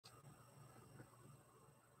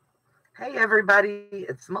Hey everybody,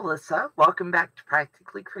 it's Melissa. Welcome back to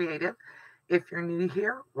Practically Creative. If you're new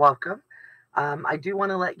here, welcome. I do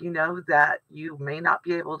want to let you know that you may not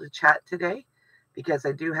be able to chat today because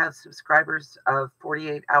I do have subscribers of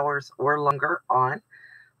 48 hours or longer on.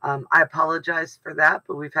 I apologize for that,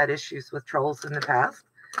 but we've had issues with trolls in the past,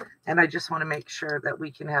 and I just want to make sure that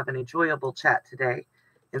we can have an enjoyable chat today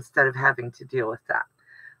instead of having to deal with that.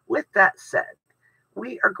 With that said,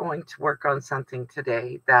 we are going to work on something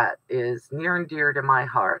today that is near and dear to my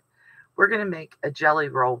heart. We're going to make a Jelly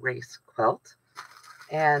Roll Race Quilt,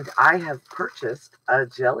 and I have purchased a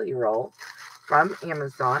Jelly Roll from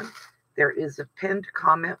Amazon. There is a pinned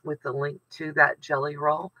comment with a link to that Jelly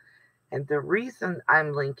Roll, and the reason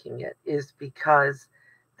I'm linking it is because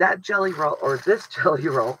that Jelly Roll, or this Jelly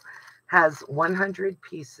Roll, has 100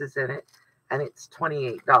 pieces in it, and it's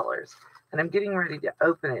 $28. And I'm getting ready to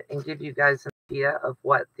open it and give you guys an idea of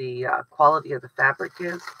what the quality of the fabric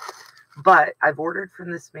is. But I've ordered from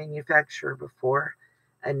this manufacturer before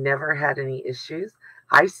and never had any issues.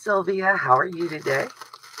 Hi, Sylvia. How are you today?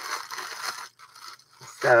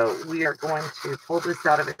 So we are going to pull this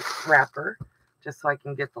out of its wrapper just so I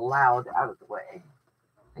can get the loud out of the way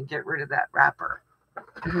and get rid of that wrapper.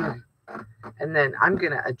 And then I'm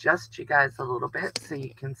going to adjust you guys a little bit so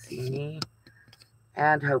you can see me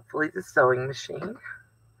and hopefully the sewing machine.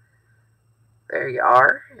 There you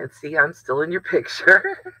are. And see, I'm still in your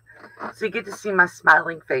picture. So you get to see my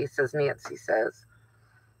smiling face, as Nancy says.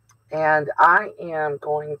 And I am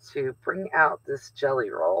going to bring out this Jelly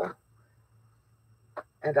Roll.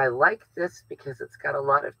 And I like this because it's got a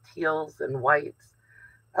lot of teals and whites.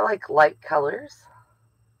 I like light colors.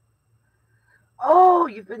 Oh,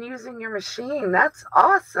 you've been using your machine. That's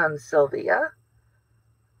awesome, Sylvia.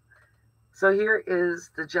 So here is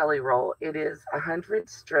the Jelly Roll. It is 100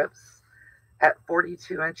 strips at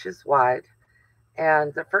 42 inches wide.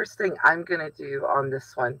 And the first thing I'm going to do on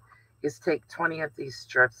this one is take 20 of these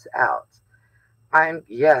strips out.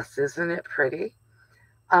 Yes, isn't it pretty?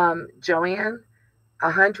 Joanne,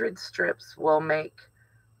 100 strips will make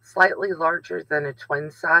slightly larger than a twin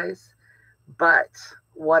size, but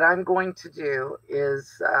what I'm going to do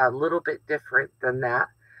is a little bit different than that.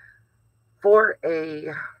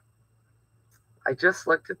 I just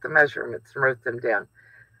looked at the measurements and wrote them down.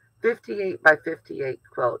 58 by 58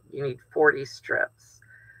 quilt, you need 40 strips.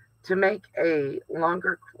 To make a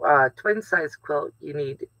longer twin size quilt, you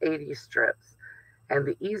need 80 strips. And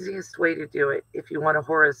the easiest way to do it, if you want a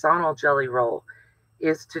horizontal Jelly Roll,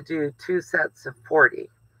 is to do 2 sets of 40.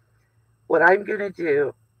 What I'm going to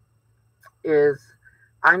do is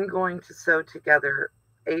I'm going to sew together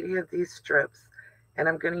 80 of these strips, and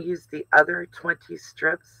I'm going to use the other 20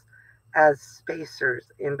 strips as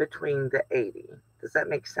spacers in between the 80. Does that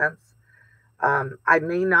make sense? I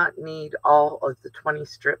may not need all of the 20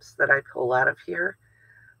 strips that I pull out of here,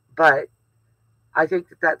 but I think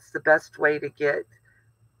that that's the best way to get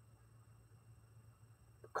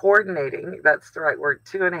coordinating, that's the right word,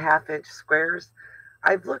 2.5-inch squares.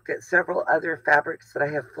 I've looked at several other fabrics that I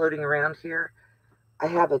have floating around here. I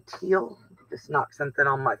have a teal, just knocked something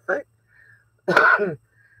on my foot.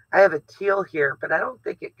 I have a teal here, but I don't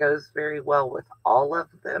think it goes very well with all of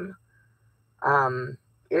them.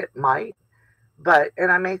 It might,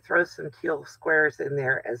 and I may throw some teal squares in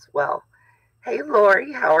there as well. Hey,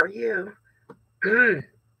 Lori, how are you?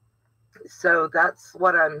 So that's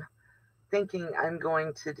what I'm thinking I'm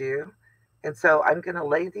going to do. And so I'm going to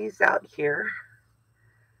lay these out here.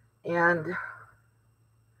 And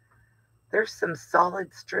there's some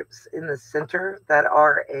solid strips in the center that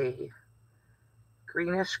are a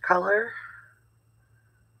greenish color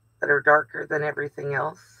that are darker than everything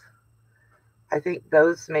else. I think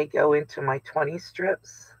those may go into my 20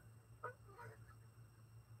 strips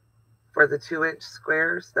for the 2-inch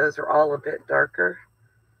squares. Those are all a bit darker.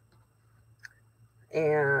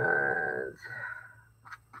 And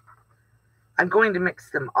I'm going to mix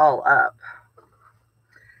them all up.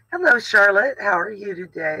 Hello, Charlotte. How are you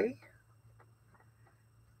today?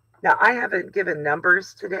 Now, I haven't given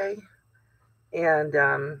numbers today. And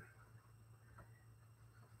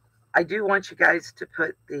I do want you guys to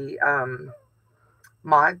put the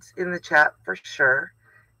mods in the chat for sure.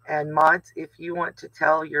 And mods, if you want to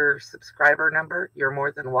tell your subscriber number, you're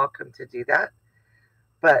more than welcome to do that.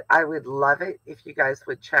 But I would love it if you guys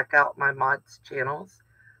would check out my mods channels.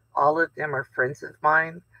 All of them are friends of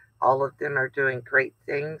mine. All of them are doing great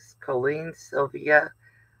things. Colleen, Sylvia,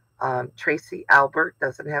 Tracy Albert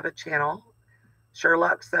doesn't have a channel.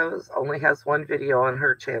 Sherlock Sews only has one video on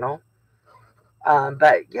her channel.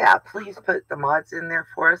 But yeah, please put the mods in there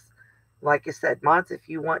for us. Like I said, mods, if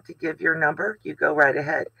you want to give your number, you go right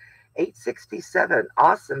ahead. $8.67.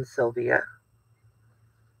 Awesome, Sylvia.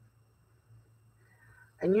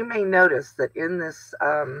 And you may notice that in this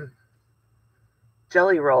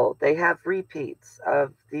jelly roll, they have repeats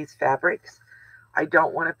of these fabrics. I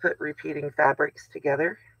don't want to put repeating fabrics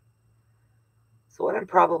together. So what I'm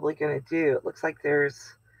probably going to do, it looks like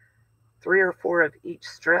there's 3 or 4 of each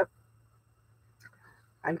strip.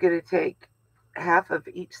 I'm going to take half of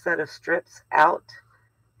each set of strips out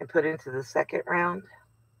and put into the second round.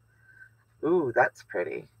 Ooh, that's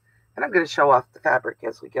pretty. And I'm going to show off the fabric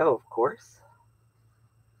as we go, of course.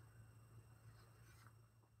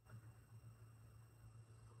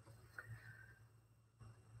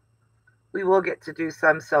 We will get to do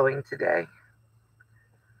some sewing today.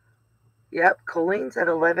 Yep, Colleen's at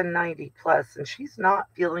 1190 plus, and she's not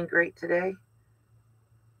feeling great today.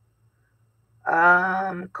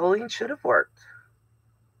 Colleen should have worked.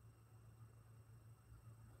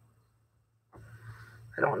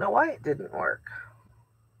 I don't know why it didn't work.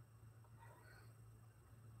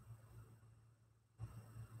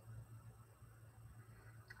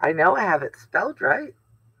 I know I have it spelled right.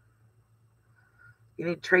 You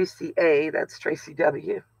need Tracy A, that's Tracy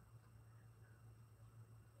W.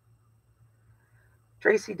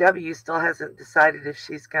 Tracy W still hasn't decided if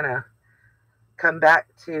she's going to come back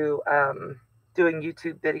to doing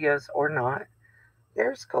YouTube videos or not.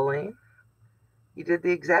 There's Colleen. You did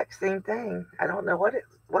the exact same thing. I don't know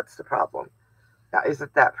what's the problem. Now,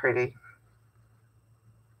 isn't that pretty?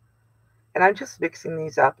 And I'm just mixing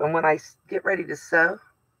these up. And when I get ready to sew,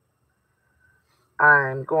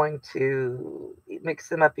 I'm going to mix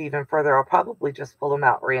them up even further. I'll probably just pull them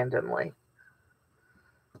out randomly.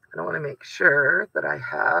 I want to make sure that I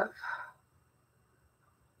have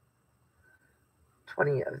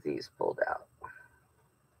 20 of these pulled out.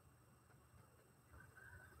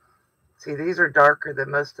 See, these are darker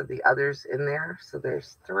than most of the others in there. So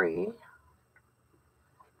there's 3.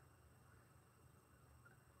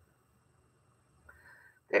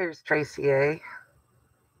 There's Tracy A.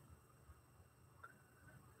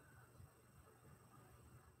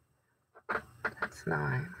 That's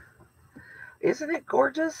 9. Isn't it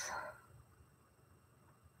gorgeous?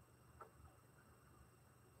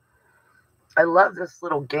 I love this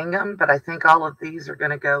little gingham, but I think all of these are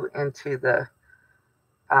going to go into the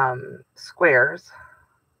squares.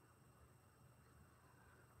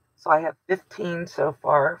 So I have 15 so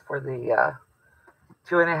far for the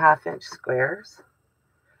 2.5-inch squares.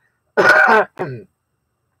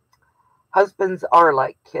 Husbands are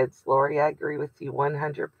like kids, Lori. I agree with you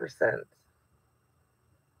 100%.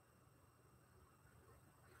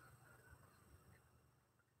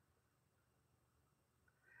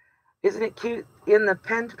 Isn't it cute? In the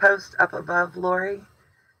pinned post up above, Lori,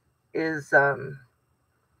 is a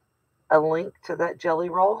link to that jelly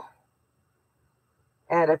roll.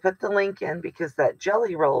 And I put the link in because that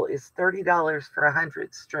jelly roll is $30 for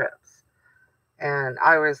 100 strips. And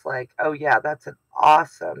I was like, oh yeah, that's an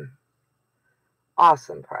awesome,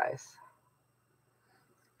 awesome price.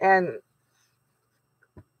 And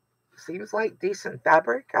seems like decent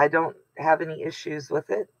fabric. I don't have any issues with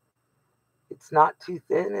it. It's not too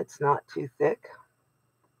thin. It's not too thick.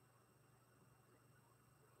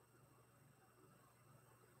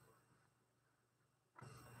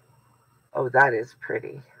 Oh, that is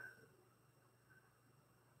pretty.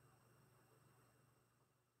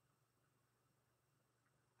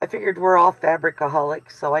 I figured we're all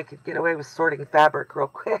fabricaholics, so I could get away with sorting fabric real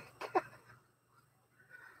quick.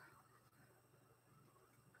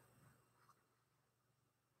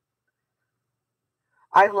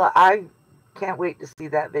 I can't wait to see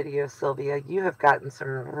that video, Sylvia. You have gotten some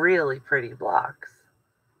really pretty blocks.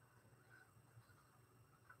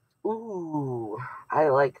 Ooh, I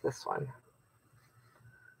like this one.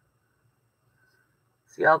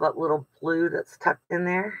 See all that little blue that's tucked in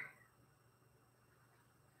there?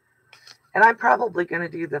 And I'm probably going to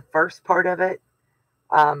do the first part of it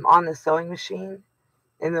on the sewing machine.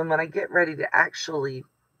 And then when I get ready to actually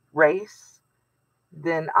race,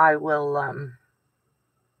 then I will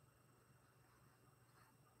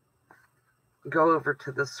go over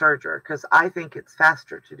to the serger because I think it's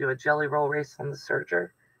faster to do a jelly roll race on the serger.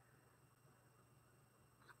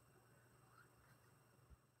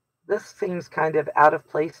 This seems kind of out of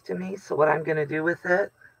place to me, so what I'm going to do with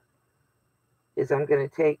it is I'm going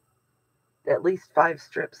to take at least 5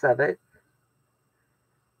 strips of it,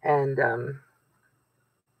 and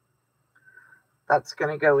that's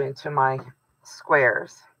going to go into my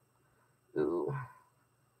squares. Ooh.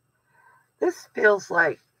 This feels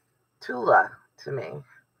like Tula to me,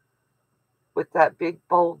 with that big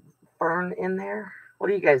bold fern in there. What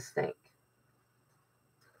do you guys think?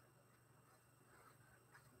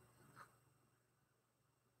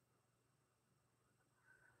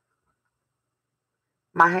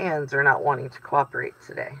 My hands are not wanting to cooperate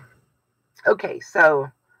today. Okay, so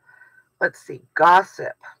let's see.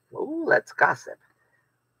 Gossip. Ooh, let's gossip.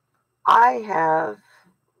 I have,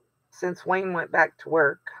 since Wayne went back to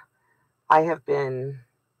work, I have been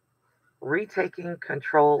retaking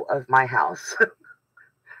control of my house.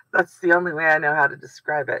 That's the only way I know how to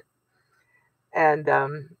describe it. And,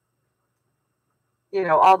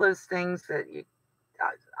 all those things that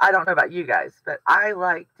I don't know about you guys, but I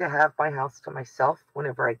like to have my house to myself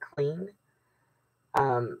whenever I clean.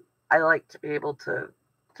 I like to be able to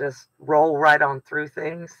just roll right on through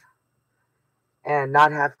things and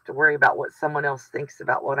not have to worry about what someone else thinks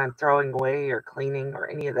about what I'm throwing away or cleaning or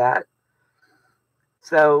any of that.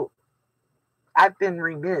 So I've been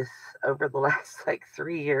remiss over the last like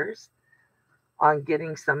 3 years on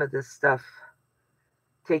getting some of this stuff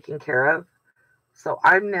taken care of. So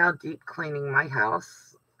I'm now deep cleaning my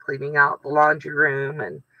house, cleaning out the laundry room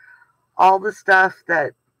and all the stuff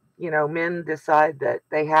that, men decide that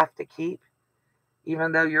they have to keep,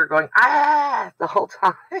 even though you're going, the whole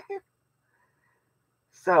time.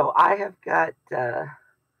 So I have got,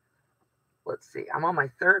 let's see, I'm on my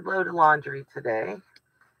third load of laundry today,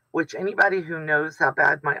 which anybody who knows how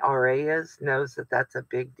bad my RA is knows that that's a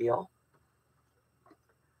big deal.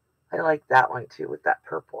 I like that one too with that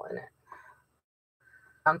purple in it.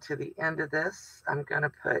 Down to the end of this, I'm going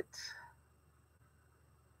to put,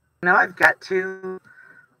 now I've got 2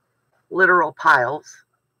 literal piles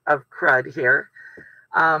of crud here.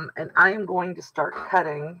 And I am going to start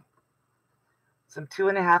cutting some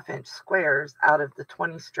 2.5-inch squares out of the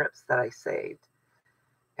 20 strips that I saved.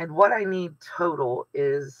 And what I need total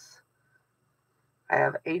is, I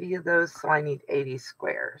have 80 of those, so I need 80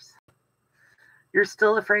 squares. You're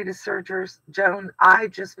still afraid of sergers, Joan? I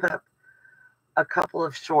just put up a couple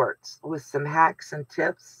of shorts with some hacks and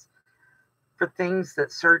tips for things that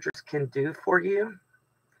sergers can do for you.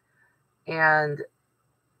 And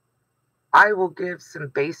I will give some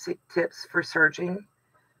basic tips for serging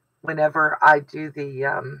whenever I do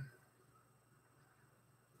the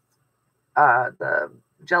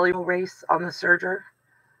Jelly Roll Race on the serger.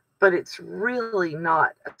 But it's really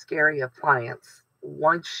not a scary appliance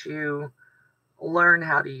once you learn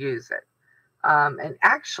how to use it. And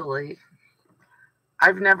actually,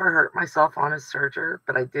 I've never hurt myself on a serger,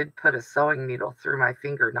 but I did put a sewing needle through my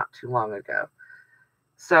finger not too long ago.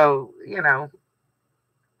 So,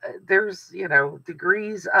 there's,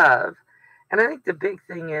 degrees of, and I think the big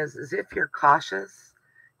thing is if you're cautious,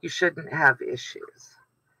 you shouldn't have issues.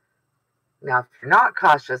 Now, if you're not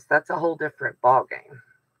cautious, that's a whole different ballgame.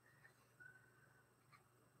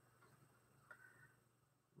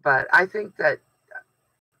 But I think that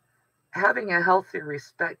having a healthy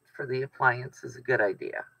respect for the appliance is a good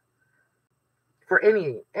idea. For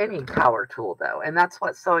any power tool, though, and that's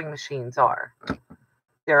what sewing machines are.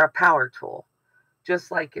 They're a power tool,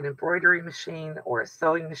 just like an embroidery machine or a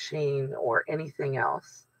sewing machine or anything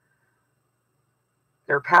else.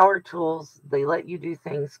 They're power tools. They let you do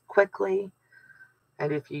things quickly,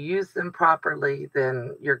 and if you use them properly,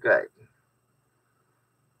 then you're good.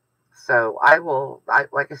 So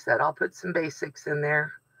like I said, I'll put some basics in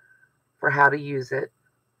there for how to use it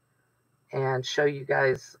and show you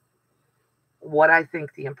guys what I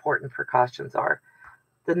think the important precautions are.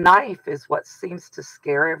 The knife is what seems to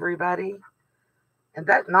scare everybody. And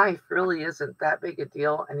that knife really isn't that big a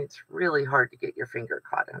deal, and it's really hard to get your finger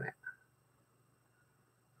caught in it.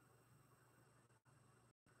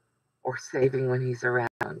 Or saving when he's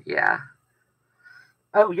around, yeah.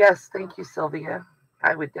 Oh, yes, thank you, Sylvia.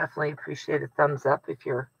 I would definitely appreciate a thumbs up if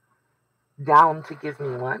you're down to give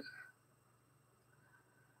me one.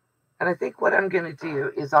 And I think what I'm going to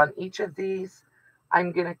do is on each of these,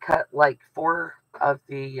 I'm going to cut like 4 of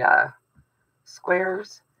the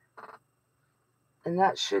squares. And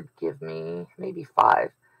that should give me maybe 5.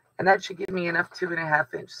 And that should give me enough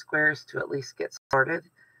 2.5-inch squares to at least get started,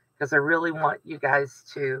 because I really want you guys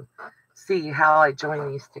to see how I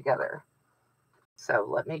join these together. So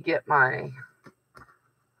let me get my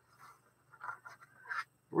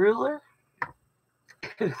ruler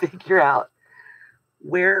and figure out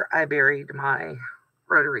where I buried my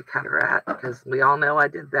rotary cutter at, because we all know I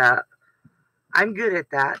did that. I'm good at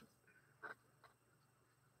that.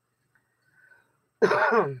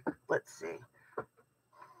 Let's see.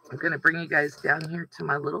 I'm going to bring you guys down here to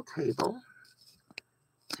my little table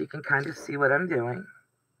so you can kind of see what I'm doing.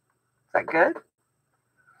 Is that good?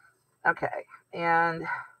 Okay. And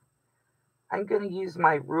I'm going to use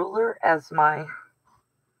my ruler as my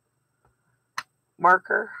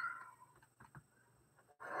marker.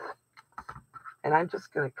 And I'm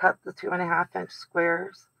just going to cut the 2.5-inch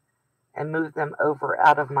squares and move them over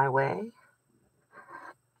out of my way.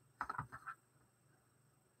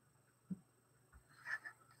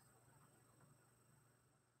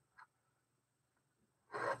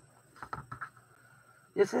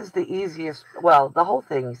 This is the easiest, well, the whole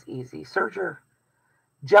thing's easy. Serger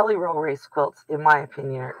Jelly Roll Race Quilts, in my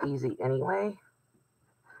opinion, are easy anyway.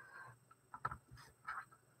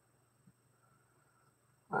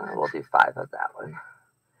 We'll do 5 of that one.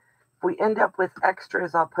 If we end up with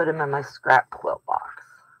extras, I'll put them in my scrap quilt box.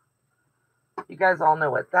 You guys all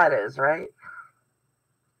know what that is, right?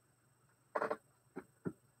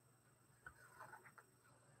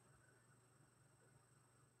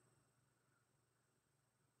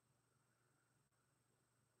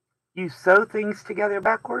 You sew things together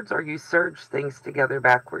backwards, or you serge things together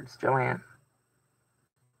backwards, Joanne?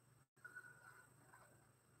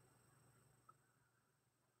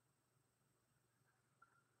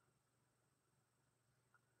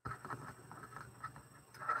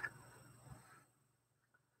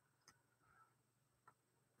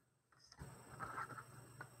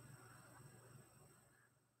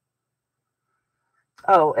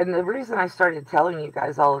 Oh, and the reason I started telling you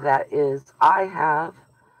guys all of that is I have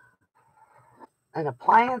an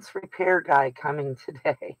appliance repair guy coming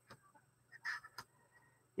today.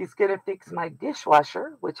 He's going to fix my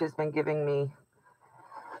dishwasher, which has been giving me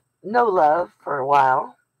no love for a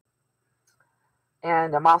while.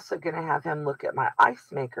 And I'm also going to have him look at my ice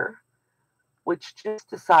maker, which just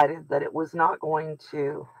decided that it was not going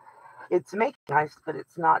to, it's making ice, but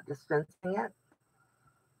it's not dispensing it.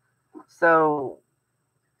 So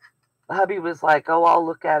hubby was like, oh, I'll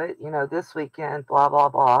look at it, this weekend, blah, blah,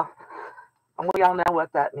 blah. And we all know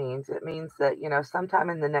what that means. It means that, sometime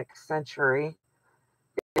in the next century,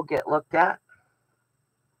 it will get looked at.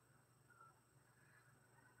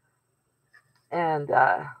 And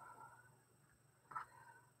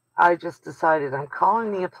I just decided I'm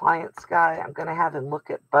calling the appliance guy. I'm going to have him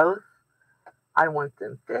look at both. I want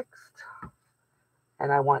them fixed.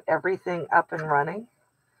 And I want everything up and running.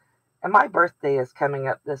 And my birthday is coming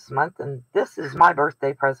up this month, and this is my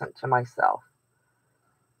birthday present to myself.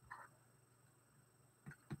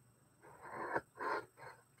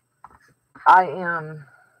 I am,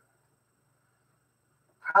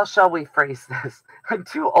 how shall we phrase this? I'm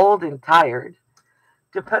too old and tired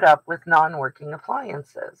to put up with non-working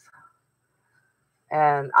appliances.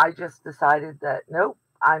 And I just decided that, nope,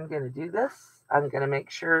 I'm going to do this. I'm going to make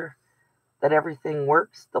sure that everything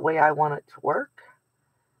works the way I want it to work.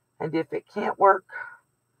 And if it can't work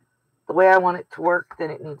the way I want it to work,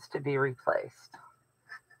 then it needs to be replaced.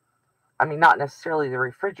 I mean, not necessarily the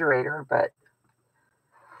refrigerator, but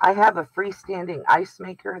I have a freestanding ice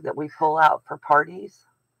maker that we pull out for parties.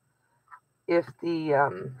 If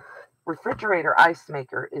the refrigerator ice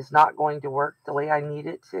maker is not going to work the way I need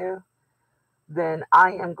it to, then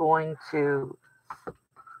I am going to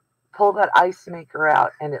pull that ice maker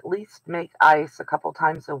out and at least make ice a couple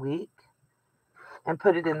times a week and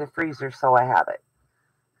put it in the freezer so I have it.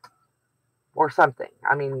 Or something.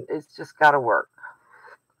 I mean, it's just got to work.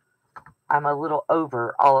 I'm a little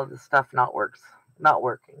over all of the stuff not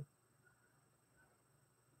working.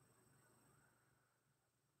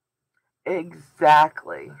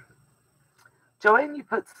 Exactly. Joanne, you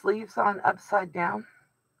put sleeves on upside down?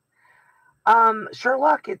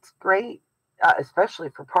 Sherlock, it's great, especially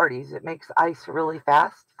for parties. It makes ice really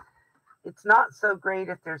fast. It's not so great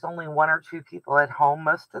if there's only 1 or 2 people at home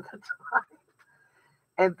most of the time.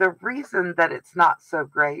 And the reason that it's not so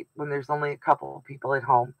great when there's only a couple of people at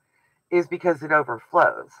home is because it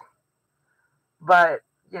overflows. But,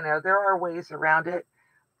 there are ways around it.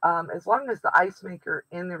 As long as the ice maker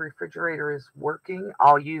in the refrigerator is working,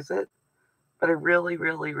 I'll use it. But I really,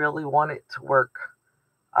 really, really want it to work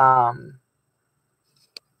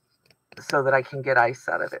so that I can get ice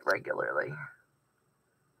out of it regularly.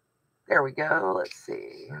 There we go. Let's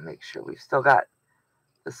see. Make sure we've still got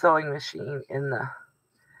the sewing machine in the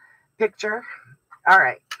picture. All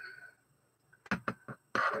right.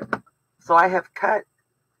 So I have cut.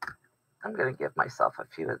 I'm going to give myself a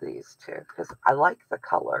few of these too because I like the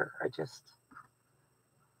color.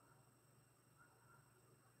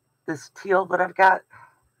 This teal that I've got,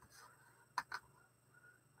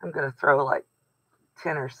 I'm going to throw like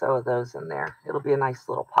 10 or so of those in there. It'll be a nice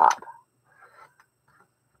little pop.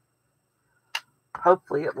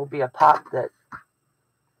 Hopefully it will be a pop that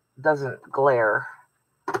doesn't glare.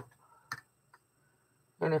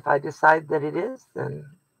 And if I decide that it is, then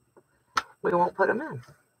we won't put them in.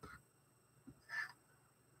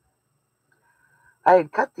 I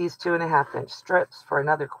had cut these 2.5-inch strips for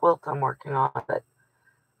another quilt I'm working on, but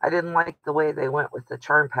I didn't like the way they went with the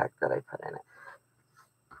charm pack that I put in it.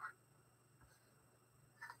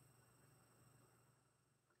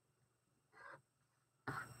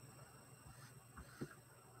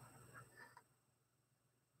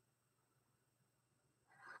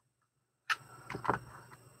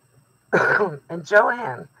 And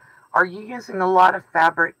Joanne, are you using a lot of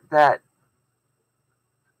fabric that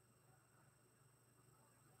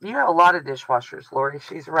you have a lot of dishwashers, Lori?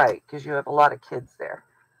 She's right, because you have a lot of kids there.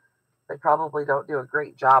 They probably don't do a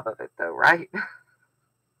great job of it, though, right?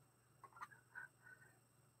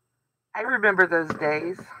 I remember those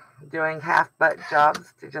days doing half-butt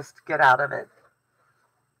jobs to just get out of it.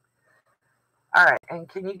 All right, and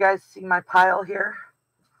can you guys see my pile here?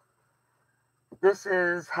 This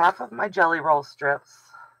is half of my jelly roll strips.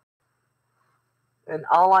 And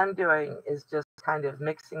all I'm doing is just kind of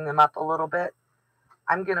mixing them up a little bit.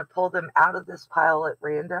 I'm going to pull them out of this pile at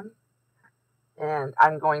random. And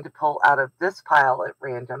I'm going to pull out of this pile at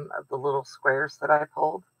random of the little squares that I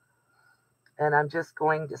pulled. And I'm just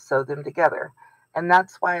going to sew them together. And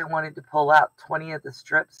that's why I wanted to pull out 20 of the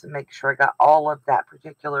strips and make sure I got all of that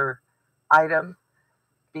particular item,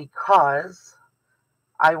 because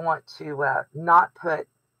I want to not put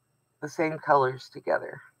the same colors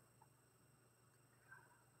together.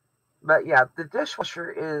 But yeah, the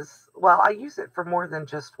dishwasher is, well, I use it for more than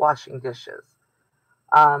just washing dishes.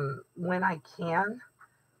 When I can,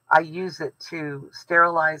 I use it to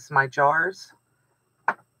sterilize my jars.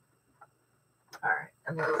 All right,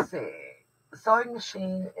 and let's see. The sewing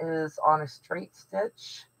machine is on a straight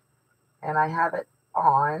stitch, and I have it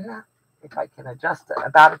on, if I can adjust it,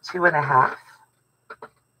 about a 2.5.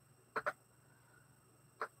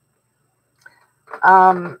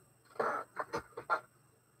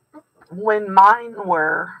 When mine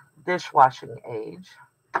were dishwashing age,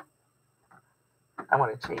 I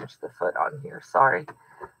want to change the foot on here, sorry.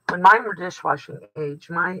 When mine were dishwashing age,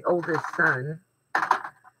 my oldest son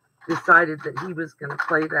decided that he was going to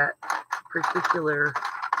play that particular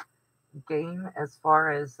game as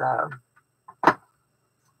far as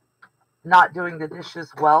not doing the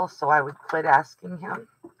dishes well, so I would quit asking him.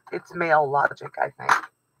 It's male logic, I think.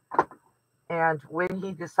 And when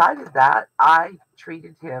he decided that, I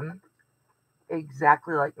treated him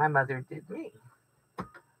exactly like my mother did me.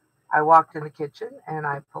 I walked in the kitchen and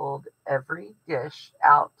I pulled every dish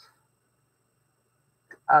out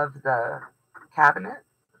of the cabinet,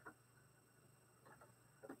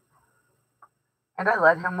 and I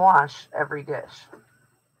let him wash every dish.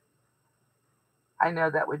 I know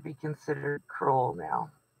that would be considered cruel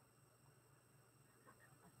now.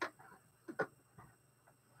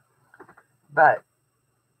 But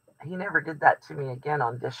he never did that to me again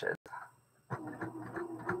on dishes.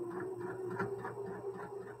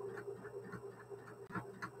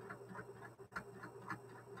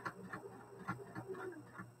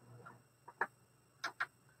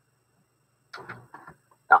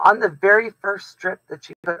 Now, on the very first strip that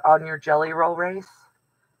you put on your jelly roll race,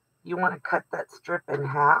 you want to cut that strip in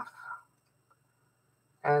half.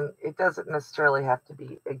 And it doesn't necessarily have to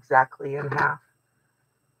be exactly in half.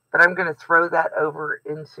 But I'm going to throw that over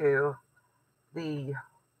into the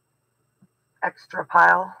extra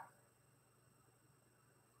pile.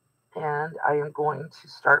 And I am going to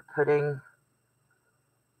start putting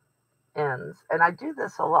ends. And I do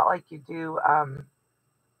this a lot like you do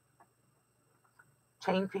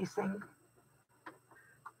chain piecing.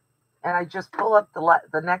 And I just pull up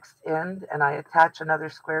the next end and I attach another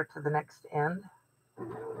square to the next end.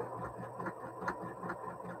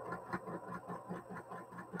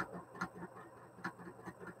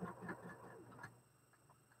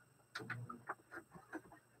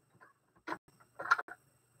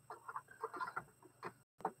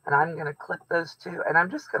 And I'm going to clip those two, and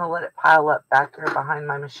I'm just going to let it pile up back here behind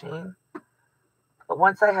my machine. But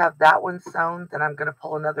once I have that one sewn, then I'm going to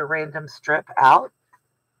pull another random strip out.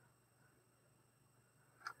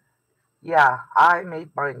 Yeah, I made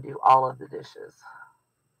mine do all of the dishes.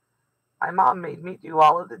 My mom made me do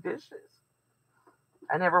all of the dishes.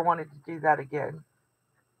 I never wanted to do that again.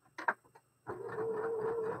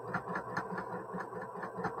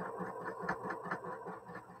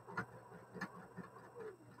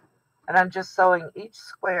 And I'm just sewing each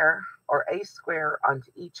square or a square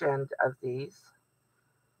onto each end of these.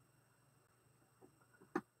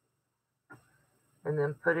 And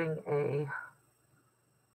then putting a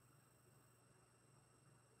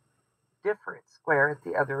different square at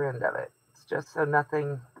the other end of it. It's just so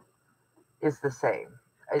nothing is the same.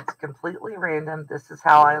 It's completely random. This is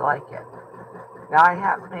how I like it. Now, I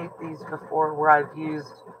have made these before where I've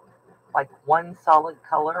used like one solid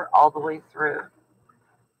color all the way through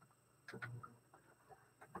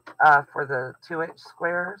for the 2-inch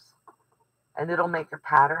squares, and it'll make a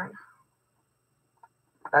pattern.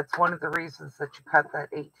 That's one of the reasons that you cut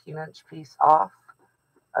that 18-inch piece off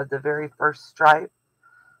of the very first stripe,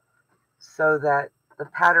 so that the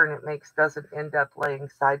pattern it makes doesn't end up laying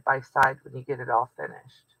side by side when you get it all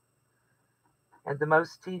finished. And the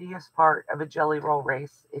most tedious part of a jelly roll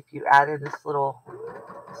race, if you add in this little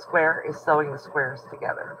square, is sewing the squares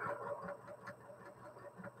together.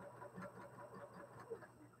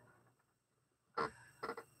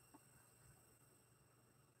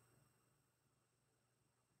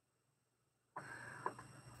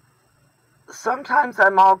 Sometimes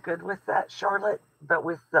I'm all good with that, Charlotte, but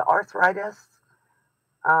with the arthritis,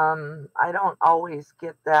 I don't always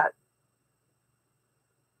get that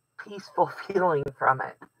peaceful feeling from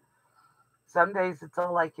it. Some days it's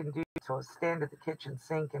all I can do to stand at the kitchen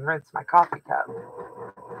sink and rinse my coffee cup.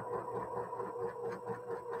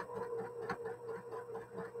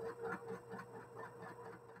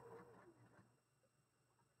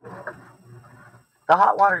 The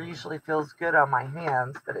hot water usually feels good on my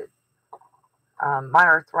hands, but my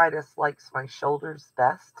arthritis likes my shoulders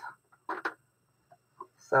best.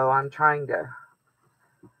 So I'm trying to,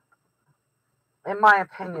 in my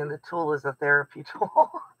opinion, the tool is a therapy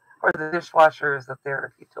tool, or the dishwasher is a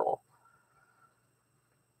therapy tool.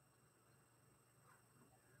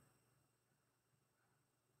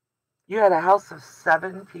 You had a house of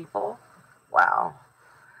 7 people? Wow.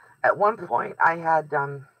 At one point, I had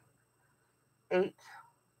 8.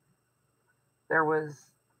 There was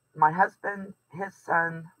my husband, his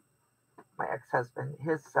son, my ex-husband,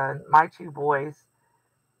 his son, my 2 boys,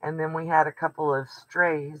 and then we had a couple of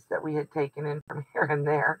strays that we had taken in from here and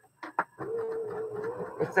there.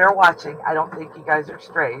 If they're watching, I don't think you guys are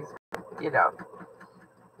strays. You know,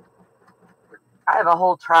 I have a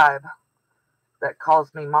whole tribe that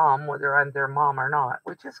calls me mom, whether I'm their mom or not,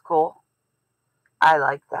 which is cool. I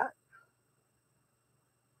like that.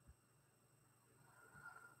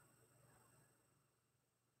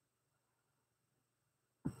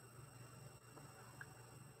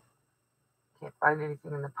 Can't find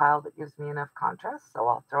anything in the pile that gives me enough contrast, so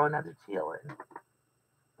I'll throw another teal in.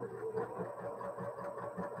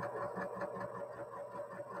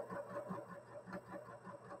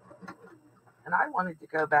 And I wanted to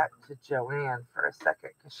go back to Joanne for a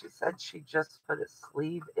second because she said she just put a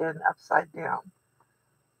sleeve in upside down.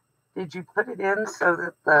 Did you put it in so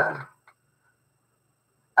that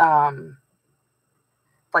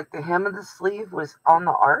like the hem of the sleeve was on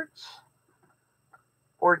the arch?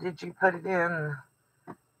 Or did you put it in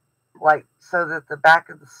like so that the back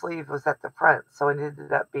of the sleeve was at the front, so it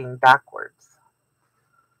ended up being backwards?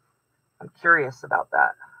 I'm curious about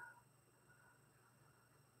that.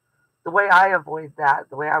 The way I avoid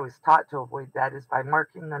that, the way I was taught to avoid that, is by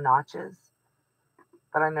marking the notches.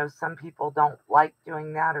 But I know some people don't like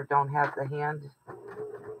doing that or don't have the hand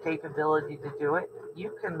capability to do it.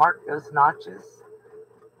 You can mark those notches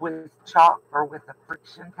with chalk or with a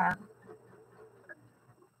friction pen.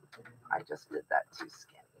 I just did that too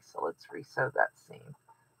skinny, so let's resew that seam.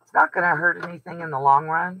 It's not going to hurt anything in the long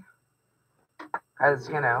run because,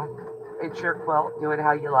 you know, it's your quilt. Do it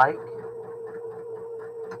how you like.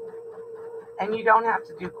 And you don't have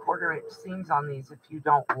to do 1/4 inch seams on these if you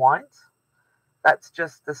don't want. That's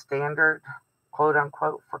just the standard, quote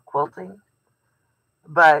unquote, for quilting.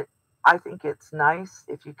 But I think it's nice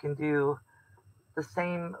if you can do the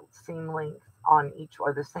same seam length on each,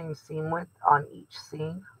 or the same seam width on each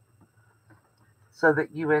seam, so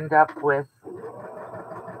that you end up with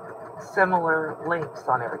similar lengths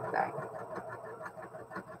on everything.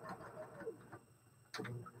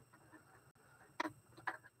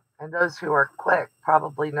 And those who are quick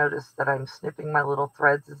probably notice that I'm snipping my little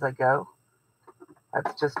threads as I go.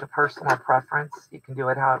 That's just a personal preference. You can do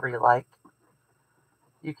it however you like.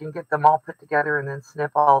 You can get them all put together and then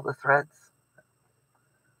snip all the threads.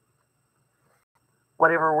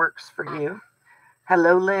 Whatever works for you.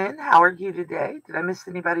 Hello, Lynn. How are you today? Did I miss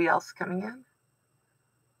anybody else coming in?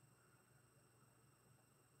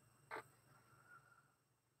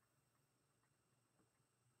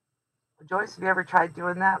 Joyce, have you ever tried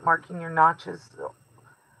doing that, marking your notches?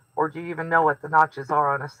 Or do you even know what the notches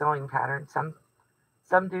are on a sewing pattern? Some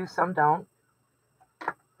do, some don't.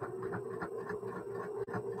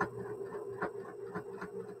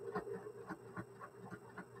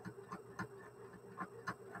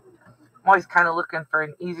 I'm always kind of looking for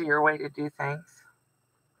an easier way to do things.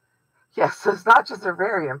 Yes, those notches are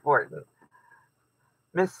very important.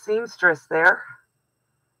 Miss Seamstress there,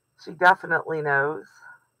 she definitely knows.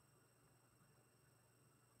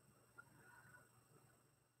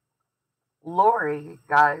 Lori,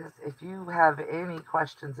 guys, if you have any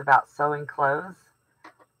questions about sewing clothes,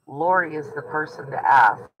 Lori is the person to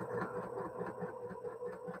ask.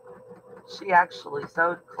 She actually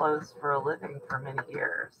sewed clothes for a living for many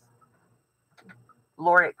years.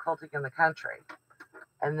 Lori at Quilting in the Country.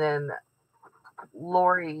 And then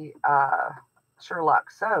Lori Sherlock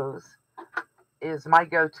Sews is my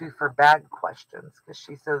go-to for bag questions because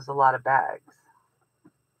she sews a lot of bags.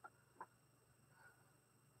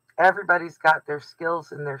 Everybody's got their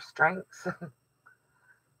skills and their strengths.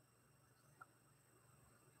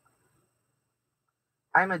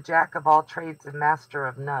 I'm a jack of all trades and master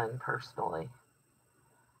of none, personally.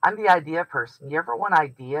 I'm the idea person. You ever want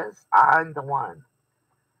ideas? I'm the one.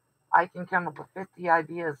 I can come up with 50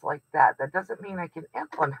 ideas like that. That doesn't mean I can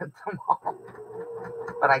implement them all,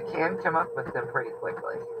 but I can come up with them pretty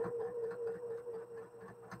quickly.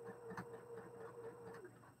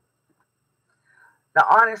 Now,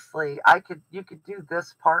 honestly, you could do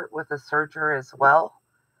this part with a serger as well.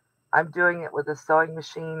 I'm doing it with a sewing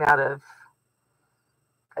machine out of,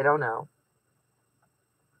 I don't know,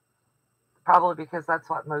 probably because that's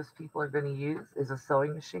what most people are going to use is a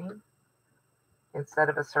sewing machine instead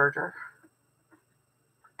of a serger.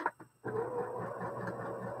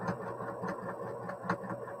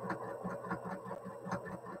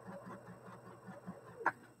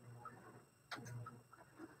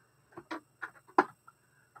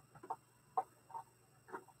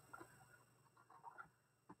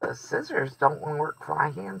 The scissors don't want to work for my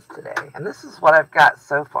hands today. And this is what I've got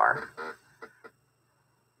so far.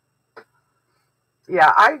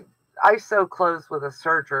 Yeah, I sew clothes with a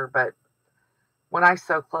serger, but when I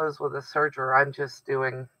sew clothes with a serger, I'm just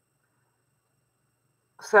doing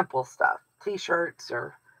simple stuff. T-shirts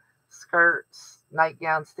or skirts,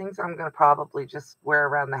 nightgowns, things I'm going to probably just wear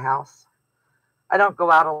around the house. I don't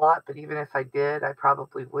go out a lot, but even if I did, I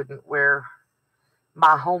probably wouldn't wear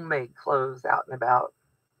my homemade clothes out and about.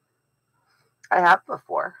 I have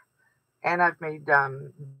before, and I've made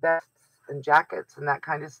vests and jackets and that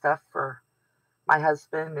kind of stuff for my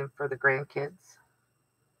husband and for the grandkids.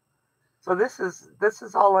 So this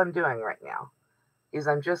is all I'm doing right now. Is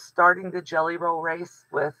I'm just starting the jelly roll race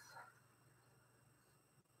with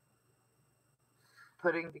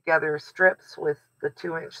putting together strips with the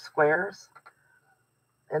 2-inch squares.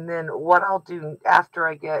 And then what I'll do after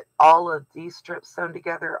I get all of these strips sewn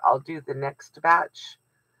together, I'll do the next batch.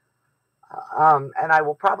 And I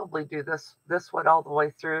will probably do this one all the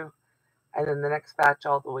way through, and then the next batch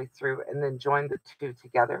all the way through, and then join the two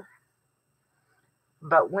together.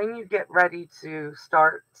 But when you get ready to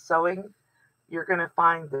start sewing, you're going to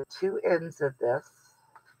find the two ends of this.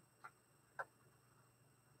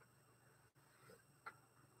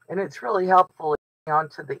 And it's really helpful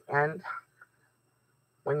onto the end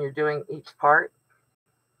when you're doing each part.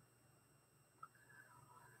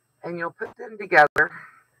 And you'll put them together.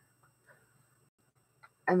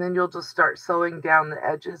 And then you'll just start sewing down the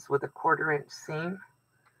edges with a 1/4-inch seam.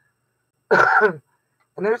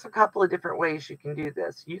 And there's a couple of different ways you can do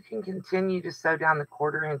this. You can continue to sew down the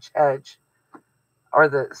 1/4-inch edge,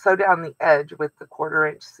 or sew down the edge with the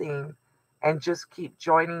 1/4-inch seam, and just keep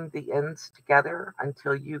joining the ends together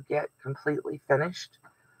until you get completely finished.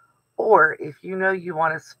 Or if you know you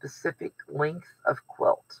want a specific length of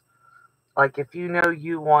quilt, like if you know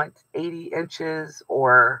you want 80 inches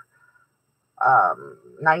or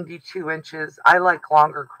 92 inches. I like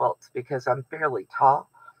longer quilts because I'm fairly tall,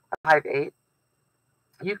 5'8".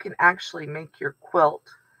 You can actually make your quilt,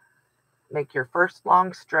 make your first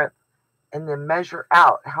long strip, and then measure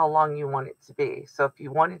out how long you want it to be. So if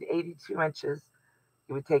you wanted 82 inches,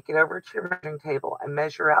 you would take it over to your measuring table and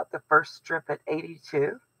measure out the first strip at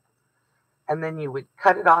 82. And then you would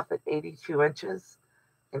cut it off at 82 inches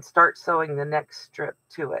and start sewing the next strip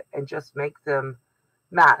to it and just make them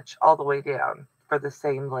match all the way down for the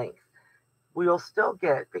same length. We'll still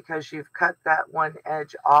get, because you've cut that one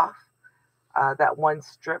edge off, that one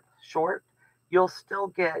strip short, you'll still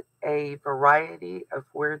get a variety of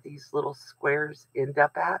where these little squares end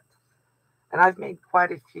up at. And I've made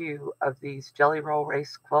quite a few of these Jelly Roll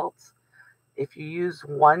Race quilts. If you use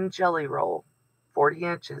one jelly roll, 40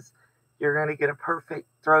 inches, you're going to get a perfect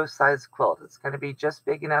throw size quilt. It's going to be just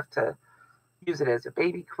big enough to use it as a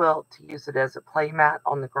baby quilt, to use it as a play mat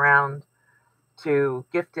on the ground, to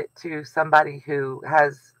gift it to somebody who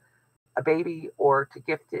has a baby, or to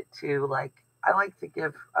gift it to, like, I like to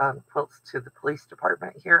give quilts to the police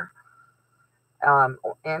department here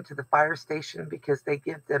and to the fire station, because they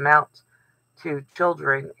give them out to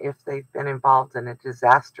children if they've been involved in a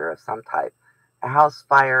disaster of some type, a house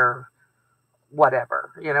fire,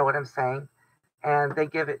 whatever, you know what I'm saying? And they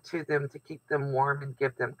give it to them to keep them warm and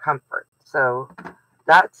give them comfort. So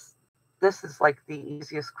this is like the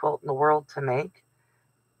easiest quilt in the world to make.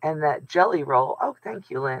 And that jelly roll, oh, thank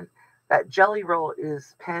you, Lynn. That jelly roll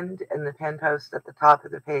is pinned in the pin post at the top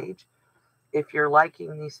of the page. If you're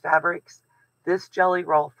liking these fabrics, this jelly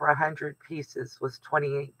roll for 100 pieces was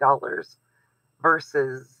 $28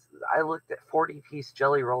 versus I looked at 40-piece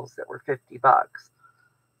jelly rolls that were 50 bucks.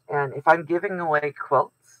 And if I'm giving away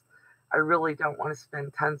quilts, I really don't want to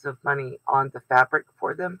spend tons of money on the fabric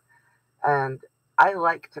for them. And I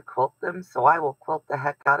like to quilt them, so I will quilt the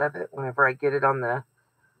heck out of it whenever I get it on the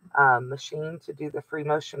machine to do the free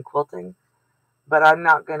motion quilting. But I'm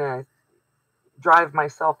not going to drive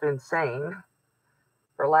myself insane,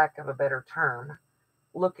 for lack of a better term,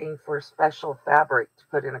 looking for special fabric to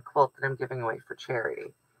put in a quilt that I'm giving away for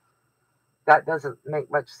charity. That doesn't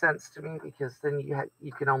make much sense to me, because then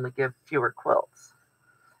you can only give fewer quilts.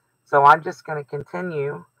 So I'm just going to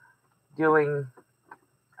continue doing,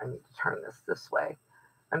 I need to turn this way.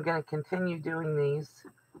 I'm going to continue doing these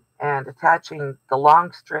and attaching the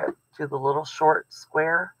long strip to the little short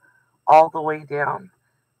square all the way down.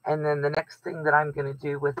 And then the next thing that I'm going to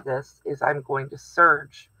do with this is I'm going to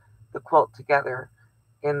serge the quilt together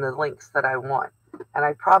in the lengths that I want. And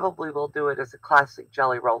I probably will do it as a classic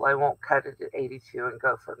jelly roll. I won't cut it at 82 and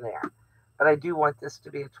go from there. But I do want this to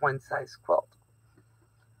be a twin size quilt.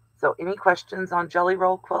 So any questions on jelly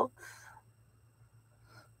roll quilts?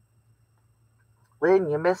 Lynn,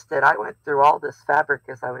 you missed it. I went through all this fabric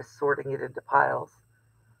as I was sorting it into piles.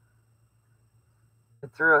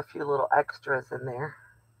 And threw a few little extras in there.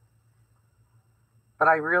 But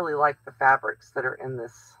I really like the fabrics that are in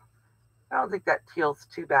this. I don't think that teal's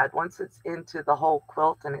too bad. Once it's into the whole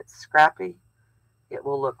quilt and it's scrappy, it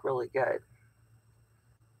will look really good.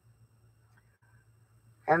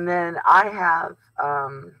 And then I have,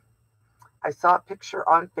 I saw a picture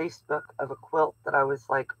on Facebook of a quilt that I was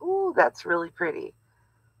like, ooh, that's really pretty.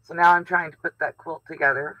 So now I'm trying to put that quilt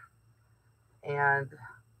together. And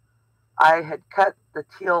I had cut the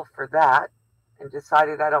teal for that and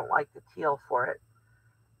decided I don't like the teal for it.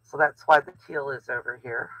 So that's why the teal is over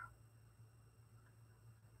here.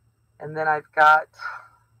 And then I've got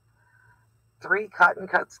 3 cotton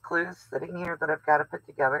cuts clues sitting here that I've got to put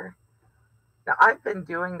together. Now, I've been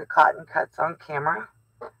doing the cotton cuts on camera,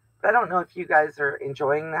 but I don't know if you guys are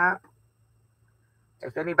enjoying that.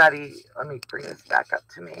 If anybody, let me bring this back up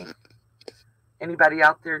to me. Anybody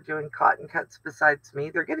out there doing cotton cuts besides me?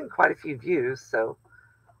 They're getting quite a few views, so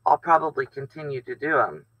I'll probably continue to do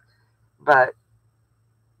them. But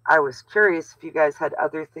I was curious if you guys had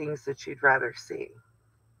other things that you'd rather see.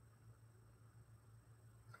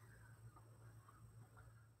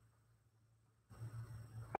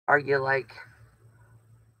 Are you like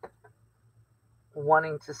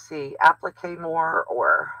wanting to see applique more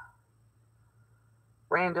or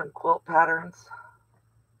random quilt patterns?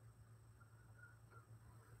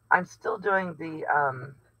 I'm still doing the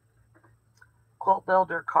Quilt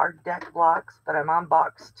Builder card deck blocks, but I'm on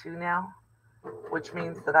box 2 now, which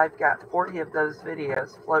means that I've got 40 of those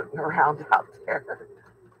videos floating around out there.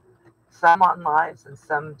 Some on lives and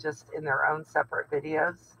some just in their own separate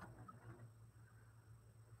videos.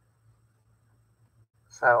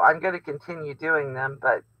 So I'm going to continue doing them,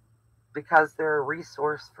 but because they're a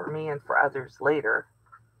resource for me and for others later.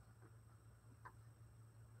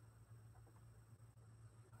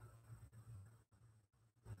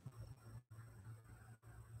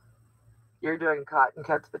 You're doing cotton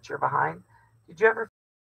cuts, but you're behind. Did you ever,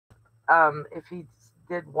 if he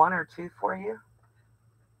did 1 or 2 for you?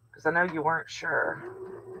 Because I know you weren't sure.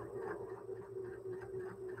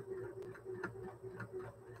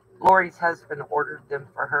 Lori's husband ordered them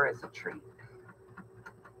for her as a treat.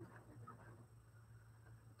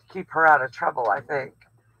 To keep her out of trouble, I think.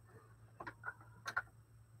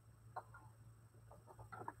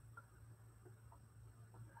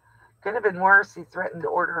 Could have been worse. He threatened to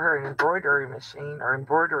order her an embroidery machine or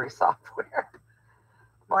embroidery software.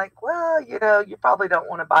 I'm like, well, you know, you probably don't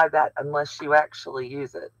want to buy that unless you actually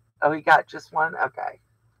use it. Oh, he got just one? Okay.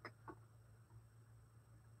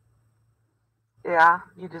 Yeah,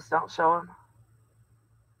 you just don't show him.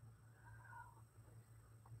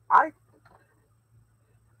 I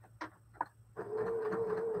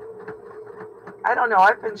don't know.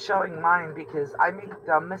 I've been showing mine because I make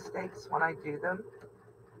dumb mistakes when I do them.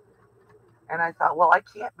 And I thought, well, I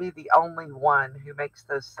can't be the only one who makes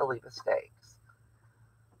those silly mistakes.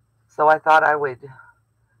 So I thought I would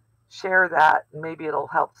share that, and maybe it'll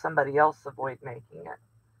help somebody else avoid making it.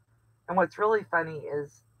 And what's really funny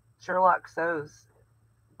is Sherlock Sews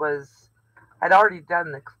I'd already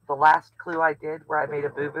done the last clue I did where I made a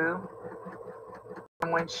boo-boo.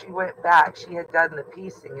 And when she went back, she had done the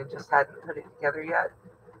piecing and just hadn't put it together yet.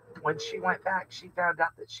 When she went back, she found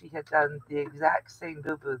out that she had done the exact same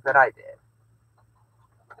boo-boo that I did.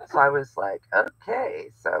 So I was like, okay,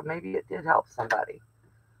 so maybe it did help somebody.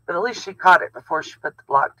 But at least she caught it before she put the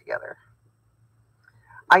block together.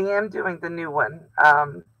 I am doing the new one.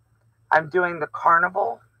 I'm doing the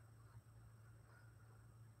Carnival.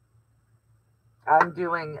 I'm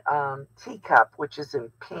doing Teacup, which is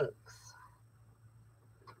in pinks.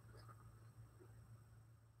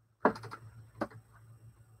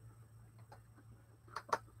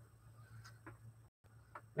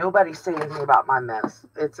 Nobody say anything about my mess.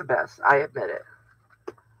 It's a mess. I admit it.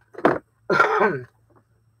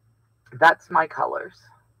 That's my colors.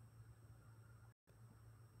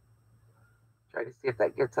 Try to see if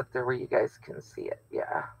that gets up there where you guys can see it.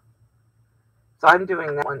 Yeah. So I'm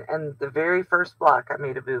doing that one. And the very first block I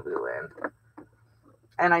made a boo-boo in.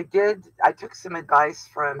 And I took some advice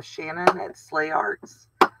from Shannon at Slay Arts.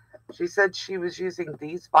 She said she was using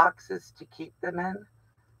these boxes to keep them in.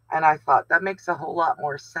 And I thought that makes a whole lot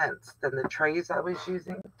more sense than the trays I was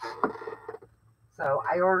using. So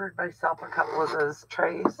I ordered myself a couple of those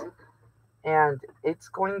trays. And it's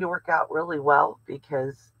going to work out really well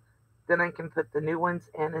because then I can put the new ones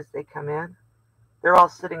in as they come in. They're all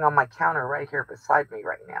sitting on my counter right here beside me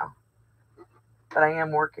right now. But I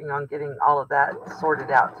am working on getting all of that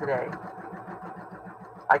sorted out today.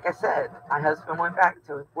 Like I said, my husband went back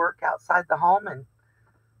to work outside the home and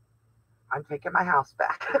I'm taking my house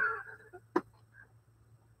back.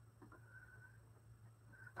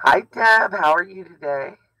 Hi, Deb. How are you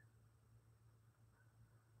today?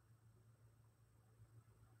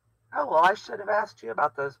 Oh, well, I should have asked you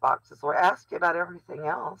about those boxes or asked you about everything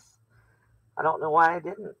else. I don't know why I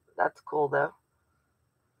didn't. That's cool, though.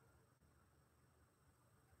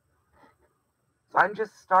 So I'm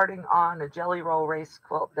just starting on a Jelly Roll Race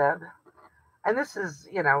Quilt, Deb. And this is,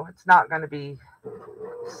 it's not going to be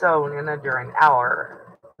sewn in under an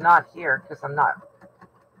hour. Not here because I'm not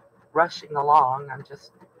rushing along. I'm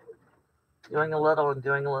just doing a little and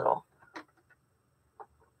doing a little.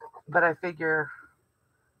 But I figure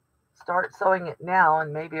start sewing it now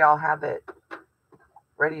and maybe I'll have it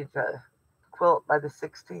ready to quilt by the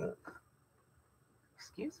 16th.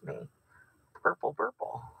 Excuse me. Purple.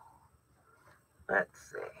 Let's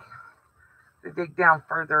see. To dig down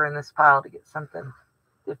further in this pile to get something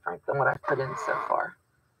different than what I've put in so far.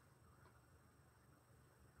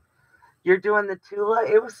 You're doing the Tula?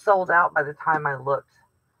 It was sold out by the time I looked.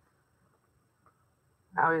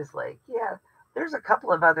 I was like, yeah, there's a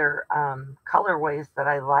couple of other colorways that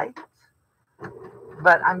I liked,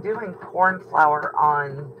 but I'm doing cornflower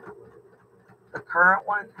on the current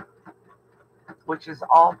one, which is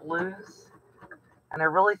all blues. And I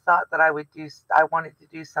really thought that I wanted to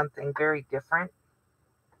do something very different.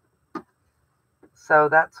 So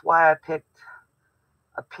that's why I picked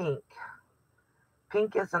a pink.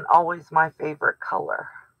 Pink isn't always my favorite color,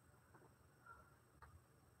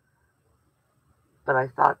 but I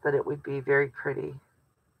thought that it would be very pretty.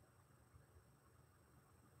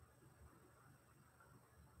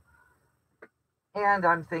 And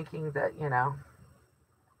I'm thinking that,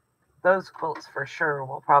 those quilts for sure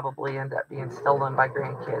will probably end up being stolen by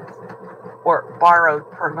grandkids or borrowed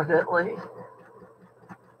permanently.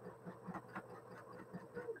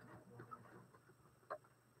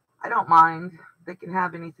 I don't mind. They can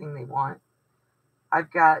have anything they want.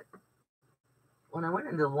 When I went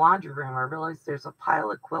into the laundry room, I realized there's a pile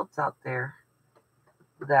of quilts out there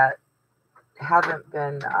that haven't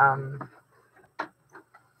been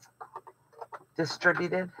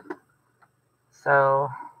distributed. So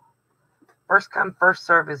first come, first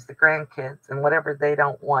serve is the grandkids, and whatever they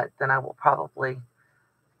don't want, then I will probably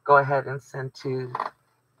go ahead and send to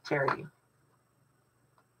charity.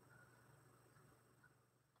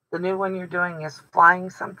 The new one you're doing is flying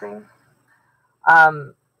something.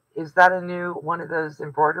 Is that a new one of those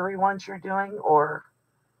embroidery ones you're doing, or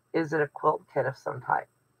is it a quilt kit of some type?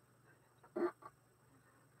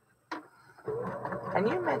 And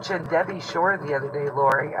you mentioned Debbie Shore the other day,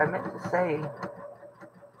 Lori. I meant to say,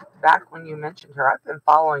 back when you mentioned her, I've been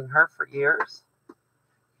following her for years.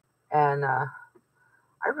 And I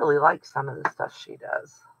really like some of the stuff she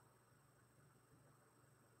does.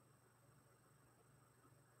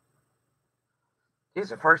 She's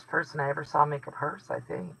the first person I ever saw make a purse, I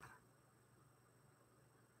think.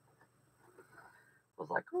 I was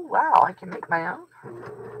like, oh, wow, I can make my own.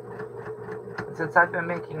 And since I've been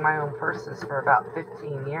making my own purses for about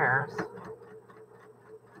 15 years,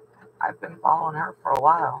 I've been following her for a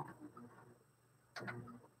while.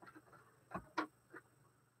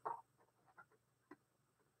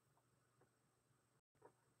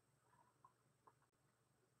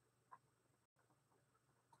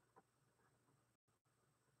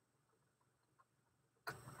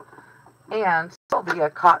 And Sylvia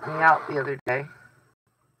caught me out the other day.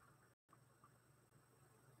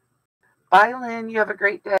 Bye, Lynn. You have a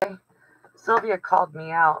great day. Sylvia called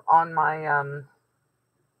me out on my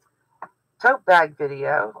tote bag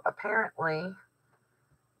video. Apparently,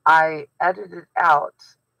 I edited out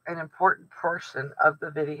an important portion of the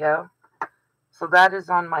video. So that is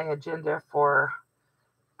on my agenda for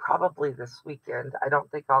probably this weekend. I don't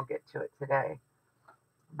think I'll get to it today.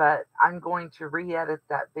 But I'm going to re-edit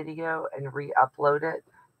that video and re-upload it.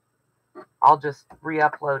 I'll just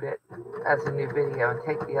re-upload it as a new video and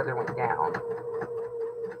take the other one down.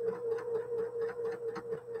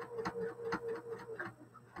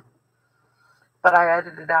 But I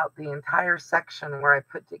edited out the entire section where I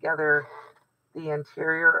put together the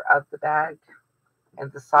interior of the bag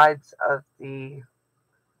and the sides of the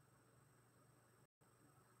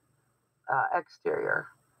exterior.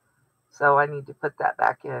 So I need to put that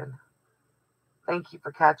back in. Thank you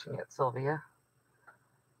for catching it, Sylvia.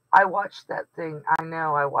 I watched that thing. I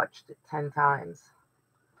know I watched it 10 times.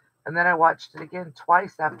 And then I watched it again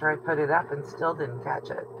twice after I put it up and still didn't catch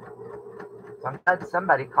it. So I'm glad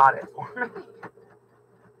somebody caught it for me.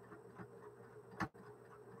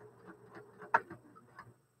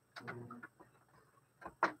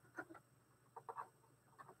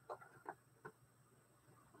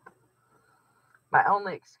 My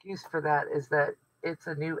only excuse for that is that it's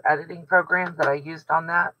a new editing program that I used on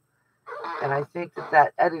that. And I think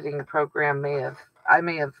that editing program I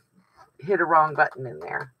may have hit a wrong button in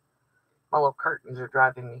there. My little curtains are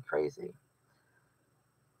driving me crazy.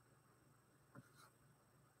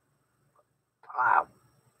 Wow.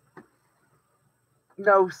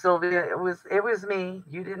 No, Sylvia, it was me.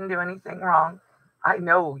 You didn't do anything wrong. I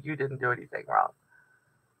know you didn't do anything wrong.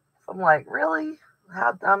 So I'm like, really?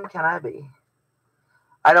 How dumb can I be?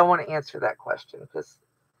 I don't want to answer that question because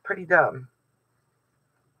pretty dumb.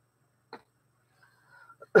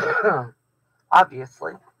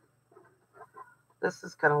 Obviously. This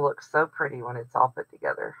is going to look so pretty when it's all put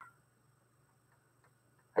together.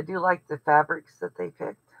 I do like the fabrics that they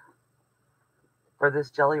picked for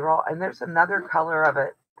this jelly roll. And there's another color of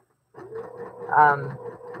it.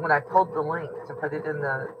 When I pulled the link to put it in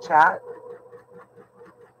the chat,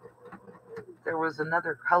 there was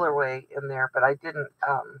another colorway in there, but I didn't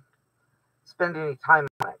spend any time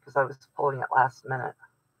on it because I was pulling it last minute,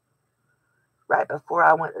 right before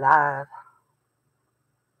I went live.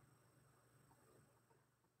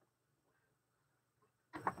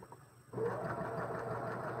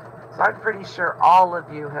 So I'm pretty sure all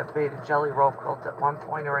of you have made a jelly roll quilt at one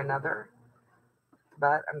point or another.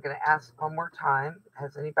 But I'm going to ask one more time.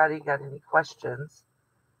 Has anybody got any questions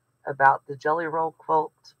about the jelly roll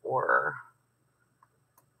quilt or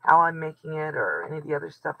how I'm making it or any of the other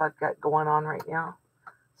stuff I've got going on right now?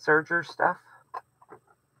 Serger stuff?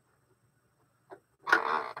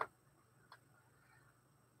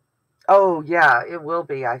 Oh, yeah, it will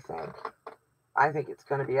be, I think. I think it's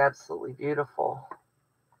going to be absolutely beautiful.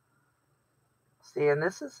 See, and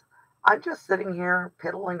I'm just sitting here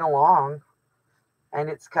piddling along, and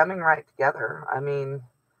it's coming right together. I mean,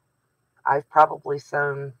 I've probably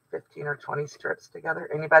sewn 15 or 20 strips together.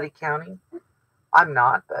 Anybody counting? I'm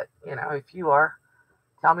not, but, if you are,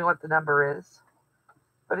 tell me what the number is.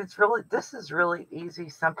 But this is really easy,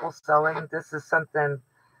 simple sewing. This is something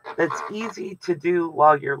that's easy to do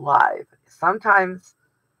while you're live. Sometimes,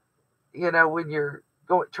 when you're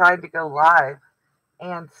trying to go live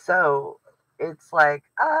and sew, it's like,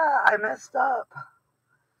 I messed up.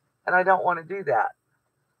 And I don't want to do that.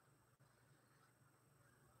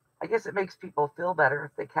 I guess it makes people feel better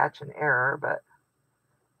if they catch an error, but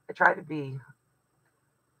I try to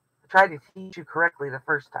teach you correctly the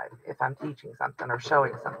first time if I'm teaching something or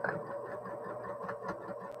showing something.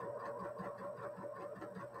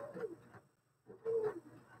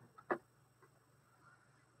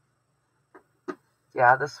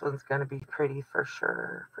 Yeah, this one's going to be pretty for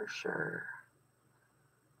sure, for sure.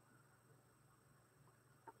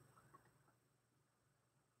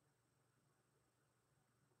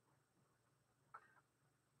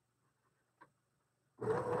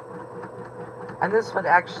 And this would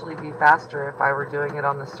actually be faster if I were doing it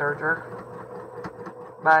on the serger.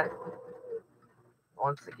 But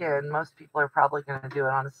once again, most people are probably going to do it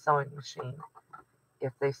on a sewing machine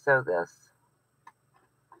if they sew this.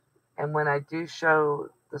 And when I do show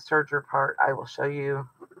the serger part, I will show you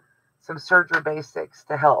some serger basics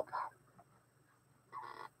to help.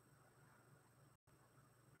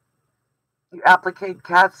 You applicate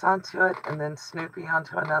cats onto it and then Snoopy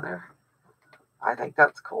onto another. I think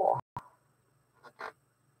that's cool.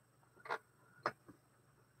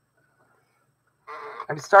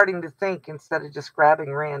 I'm starting to think instead of just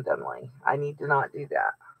grabbing randomly. I need to not do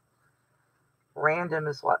that. Random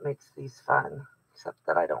is what makes these fun, except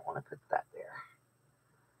that I don't want to put that there.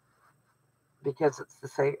 Because it's the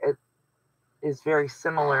same, it is very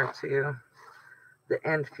similar to the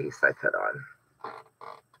end piece I put on.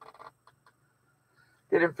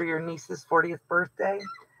 Did it for your niece's 40th birthday?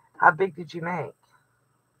 How big did you make?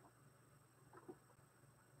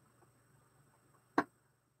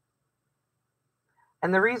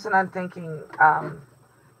 And the reason I'm thinking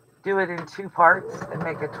do it in 2 parts and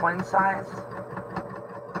make a twin size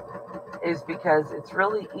is because it's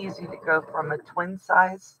really easy to go from a twin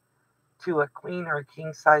size to a queen or a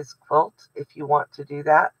king size quilt if you want to do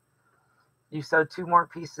that. You sew 2 more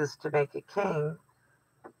pieces to make a king,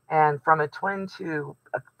 and from a twin to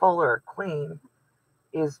a full or a queen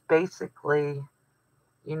is basically,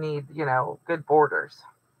 you need, good borders.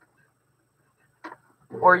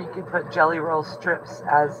 Or you can put jelly roll strips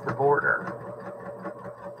as the border.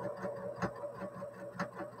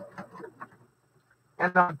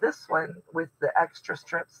 And on this one, with the extra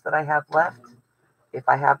strips that I have left, if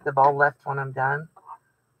I have them all left when I'm done,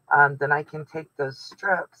 then I can take those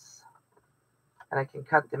strips and I can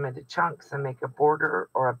cut them into chunks and make a border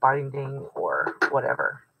or a binding or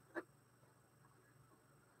whatever.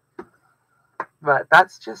 But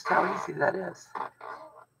that's just how easy that is.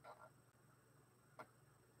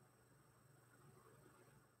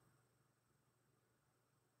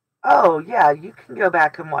 Oh, yeah, you can go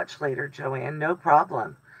back and watch later, Joanne. No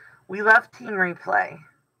problem. We love Teen Replay.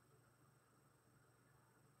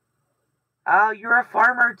 Oh, you're a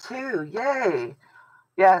farmer too. Yay.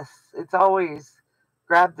 Yes, it's always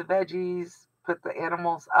grab the veggies, put the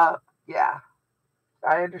animals up. Yeah,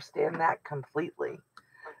 I understand that completely.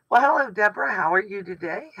 Well, hello, Deborah. How are you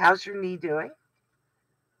today? How's your knee doing?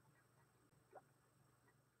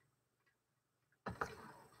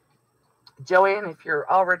 Joanne, if you're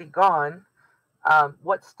already gone,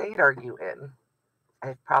 what state are you in?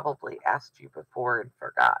 I've probably asked you before and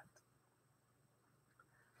forgot.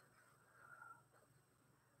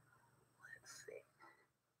 Let's see.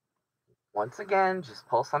 Once again, just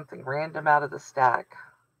pull something random out of the stack.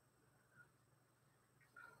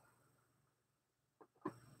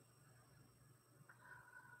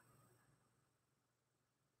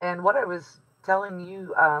 And what I was telling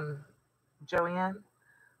you, Joanne,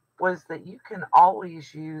 was that you can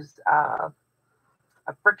always use a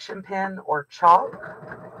friction pen or chalk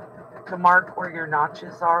to mark where your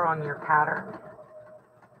notches are on your pattern.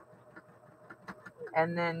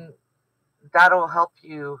 And then that'll help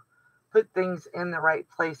you put things in the right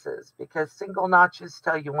places, because single notches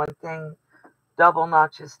tell you one thing, double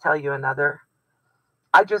notches tell you another.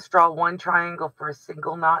 I just draw 1 triangle for a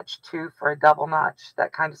single notch, 2 for a double notch,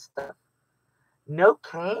 that kind of stuff. No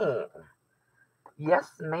cane. Yes,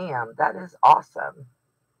 ma'am. That is awesome.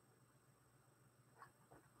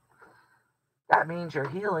 That means you're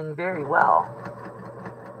healing very well.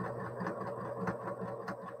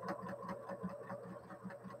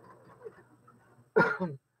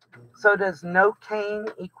 So does no cane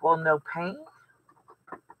equal no pain?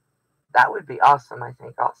 That would be awesome, I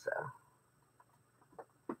think, also.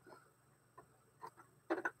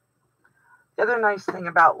 The other nice thing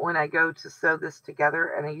about when I go to sew this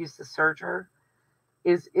together and I use the serger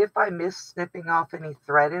is if I miss snipping off any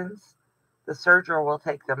thread ends, the serger will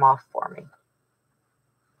take them off for me.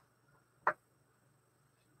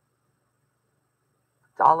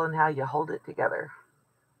 It's all in how you hold it together.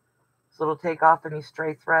 So it'll take off any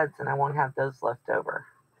stray threads and I won't have those left over.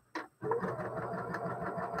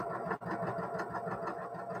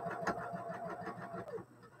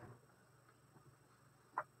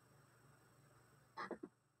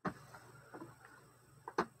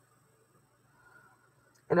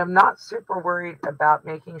 And I'm not super worried about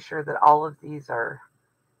making sure that all of these are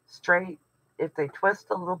straight. If they twist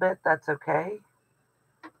a little bit, that's okay.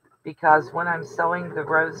 Because when I'm sewing the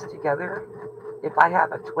rows together, if I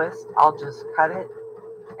have a twist, I'll just cut it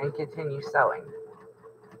and continue sewing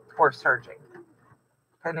or serging,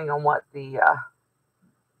 depending on what the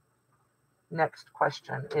next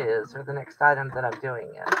question is or the next item that I'm doing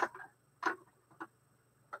is.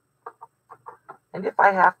 And if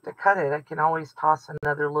I have to cut it, I can always toss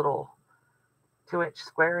another little 2-inch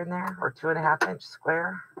square in there, or 2.5-inch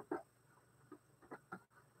square,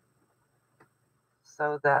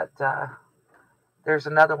 so that there's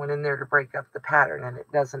another one in there to break up the pattern and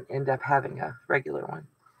it doesn't end up having a regular one.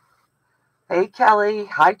 Hey, Kelly.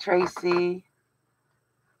 Hi, Tracy.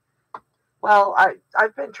 Well,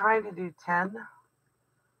 I've been trying to do 10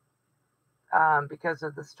 because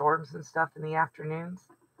of the storms and stuff in the afternoons.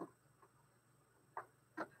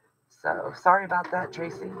 So sorry about that,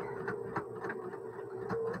 Tracy.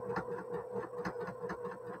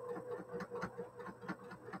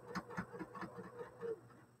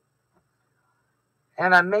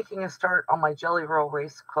 And I'm making a start on my Jelly Roll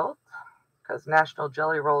Race Quilt because National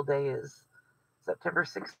Jelly Roll Day is September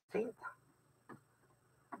 16th.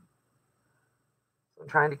 So I'm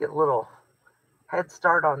trying to get a little head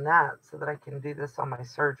start on that so that I can do this on my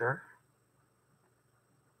serger.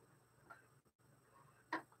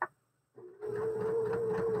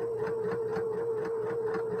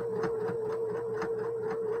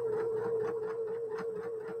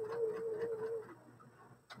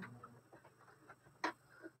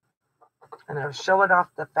 And I was showing off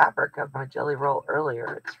the fabric of my Jelly Roll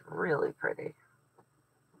earlier. It's really pretty.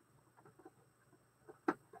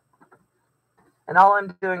 And all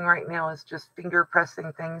I'm doing right now is just finger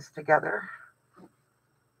pressing things together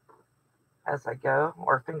as I go,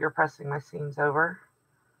 or finger pressing my seams over,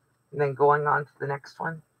 and then going on to the next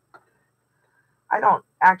one. I don't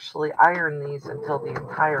actually iron these until the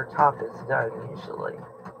entire top is done, usually.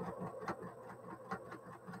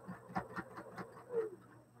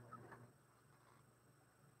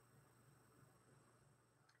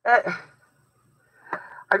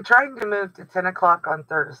 I'm trying to move to 10 o'clock on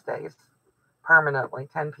Thursdays permanently,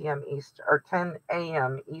 10 p.m. Eastern, or 10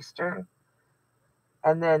 a.m. Eastern.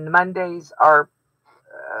 And then Mondays are,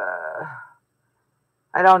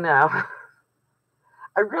 I don't know.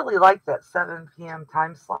 I really like that 7 p.m.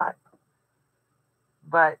 time slot,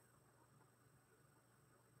 but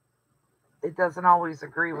it doesn't always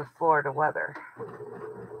agree with Florida weather.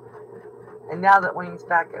 And now that Wayne's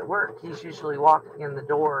back at work, he's usually walking in the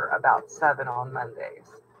door about 7 on Mondays.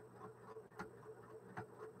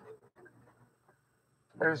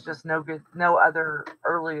 There's just no other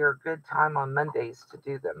earlier good time on Mondays to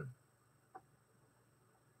do them.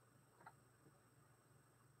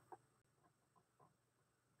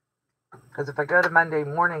 Because if I go to Monday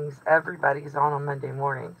mornings, everybody's on Monday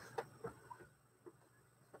mornings.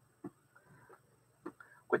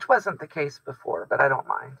 Which wasn't the case before, but I don't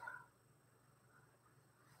mind.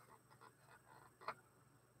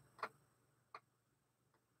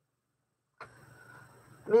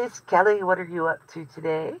 Miss Kelly, what are you up to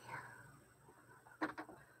today?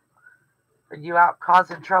 Are you out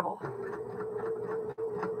causing trouble?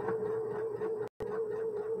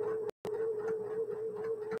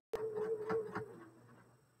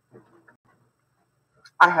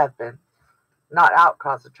 I have been. Not out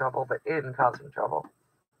causing trouble, but in causing trouble.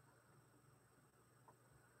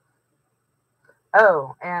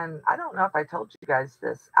 Oh, and I don't know if I told you guys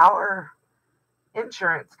this. Our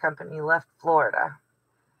insurance company left Florida.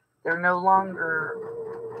 They're no longer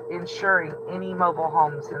insuring any mobile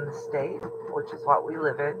homes in the state, which is what we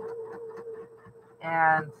live in.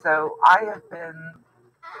 And so I have been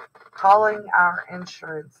calling our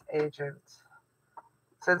insurance agent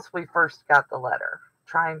since we first got the letter,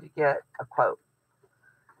 trying to get a quote.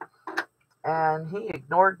 And he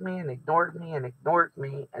ignored me and ignored me and ignored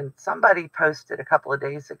me. And somebody posted a couple of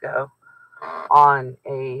days ago on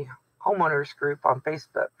a homeowners group on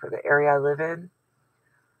Facebook for the area I live in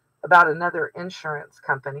about another insurance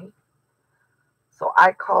company. So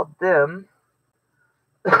I called them.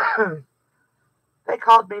 They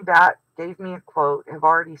called me back, gave me a quote, have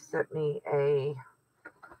already sent me a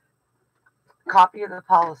copy of the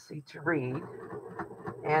policy to read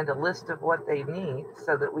and a list of what they need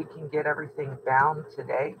so that we can get everything bound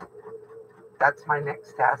today. That's my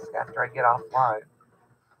next task after I get offline,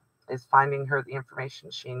 is finding her the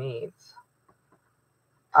information she needs.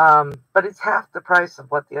 But it's half the price of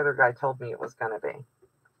what the other guy told me it was going to be.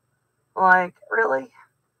 Like, really?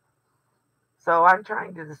 So I'm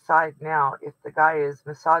trying to decide now if the guy is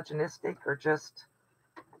misogynistic or just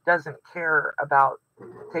doesn't care about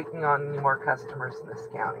taking on any more customers in this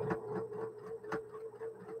county.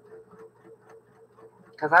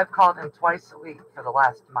 Because I've called him twice a week for the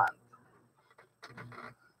last month.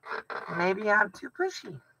 Maybe I'm too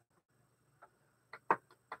pushy.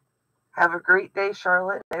 Have a great day,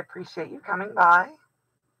 Charlotte. I appreciate you coming by.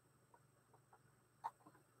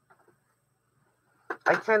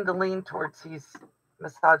 I tend to lean towards he's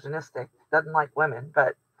misogynistic, doesn't like women,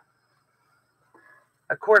 but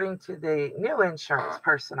according to the new insurance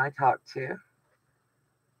person I talked to,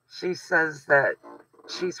 she says that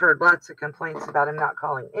she's heard lots of complaints about him not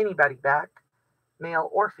calling anybody back, male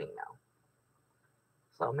or female.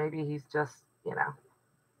 So maybe he's just,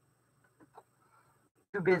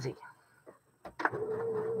 too busy.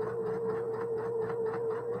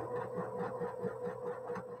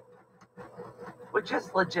 Which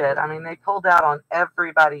is legit. I mean, they pulled out on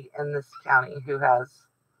everybody in this county who has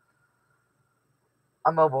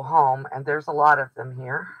a mobile home, and there's a lot of them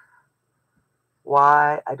here.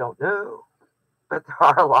 Why, I don't know, but there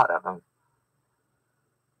are a lot of them.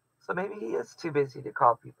 So maybe he is too busy to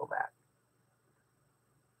call people back.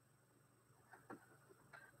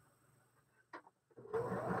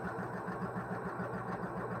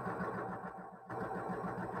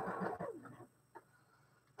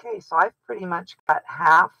 Okay, so I've pretty much got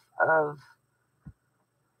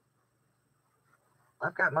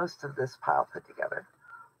I've got most of this pile put together.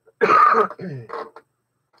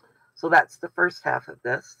 So that's the first half of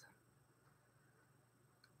this.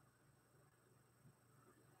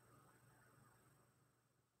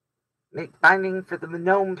 Make binding for the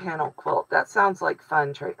gnome panel quilt. That sounds like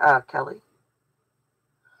fun, Kelly.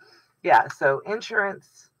 Yeah, so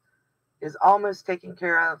insurance is almost taken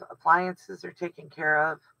care of. Appliances are taken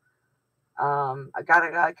care of. I got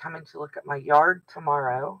a guy coming to look at my yard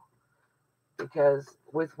tomorrow because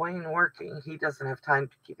with Wayne working, he doesn't have time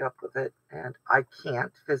to keep up with it, and I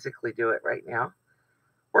can't physically do it right now.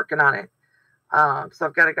 Working on it. So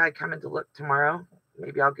I've got a guy coming to look tomorrow.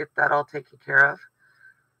 Maybe I'll get that all taken care of.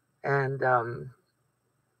 And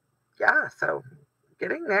yeah, so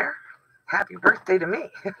getting there. Happy birthday to me.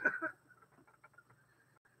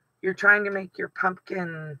 You're trying to make your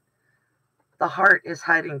pumpkin, the heart is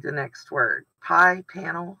hiding the next word. Pie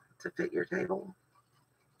panel to fit your table.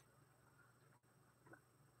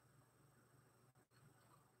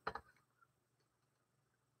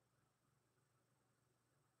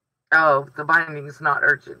 Oh, the binding's not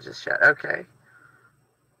urgent just yet. Okay.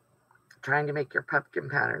 Trying to make your pumpkin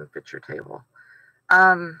pattern fit your table.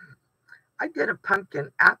 I did a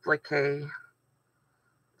pumpkin applique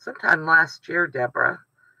sometime last year, Deborah.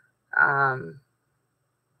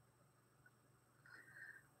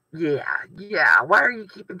 Yeah. Why are you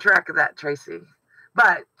keeping track of that, Tracy?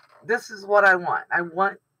 But this is what I want. I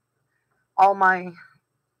want all my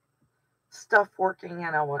stuff working,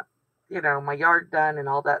 and I want, my yard done and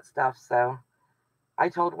all that stuff. So I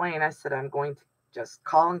told Wayne, I said, I'm going to just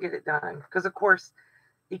call and get it done. Because, of course,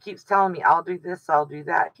 he keeps telling me, I'll do this, I'll do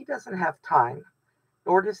that. He doesn't have time,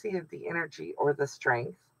 nor does he have the energy or the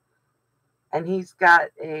strength. And he's got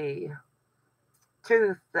a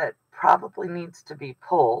tooth that probably needs to be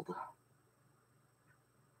pulled.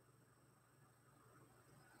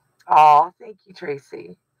 Oh, thank you,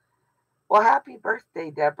 Tracy. Well, happy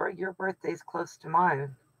birthday, Deborah. Your birthday's close to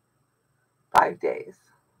mine. 5 days.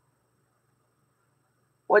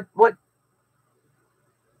 What?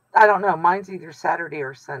 I don't know. Mine's either Saturday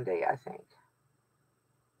or Sunday, I think.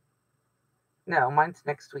 No, mine's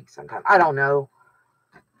next week sometime. I don't know.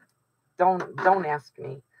 Don't ask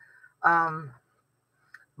me.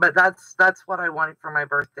 But that's what I wanted for my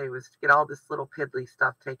birthday, was to get all this little piddly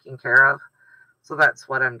stuff taken care of. So that's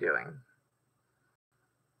what I'm doing.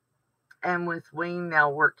 And with Wayne now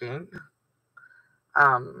working,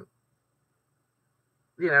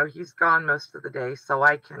 he's gone most of the day, so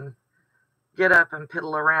I can get up and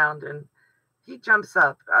piddle around, and he jumps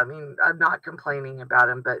up. I mean, I'm not complaining about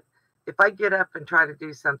him, but if I get up and try to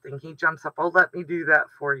do something, he jumps up. Oh, let me do that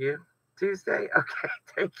for you. Tuesday? Okay,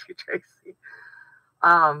 thank you, Tracy.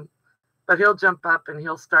 But he'll jump up and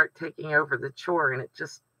he'll start taking over the chore, and it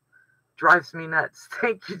just drives me nuts.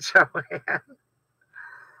 Thank you, Joanne.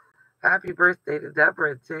 Happy birthday to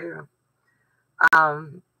Deborah, too.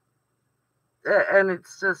 And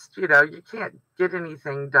it's just, you can't get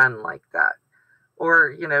anything done like that.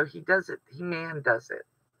 Or, he does it, man does it.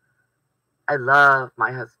 I love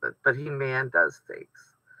my husband, but man does things.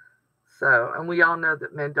 So, and we all know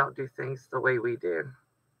that men don't do things the way we do.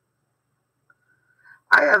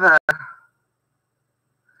 I have a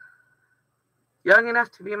young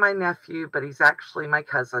enough to be my nephew, but he's actually my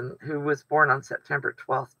cousin, who was born on September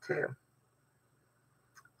 12th, too.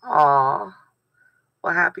 Aw.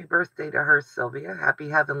 Well, happy birthday to her, Sylvia. Happy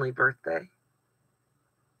heavenly birthday.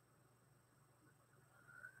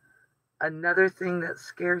 Another thing that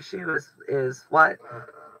scares you is what?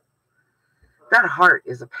 That heart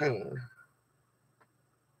is a pain.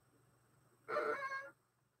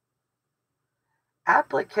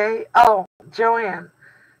 Applique? Oh, Joanne,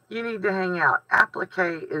 you need to hang out.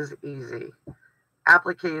 Applique is easy.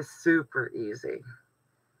 Applique is super easy.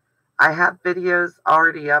 I have videos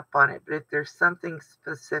already up on it, but if there's something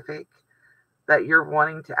specific that you're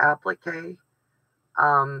wanting to applique,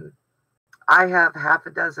 I have half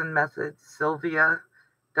a dozen methods. Sylvia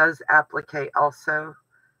does applique also.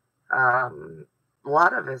 A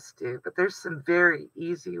lot of us do, but there's some very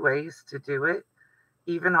easy ways to do it,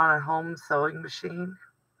 even on a home sewing machine.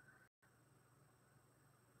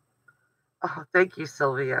 Oh, thank you,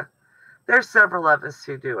 Sylvia. There's several of us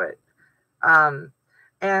who do it.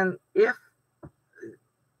 And if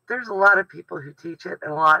there's a lot of people who teach it,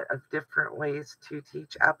 and a lot of different ways to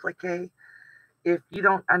teach applique. If you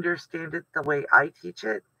don't understand it the way I teach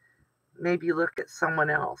it, maybe look at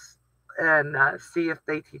someone else and see if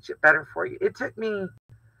they teach it better for you. It took me,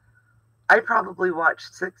 I probably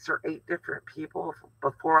watched 6 or 8 different people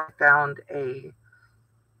before I found a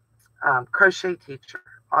crochet teacher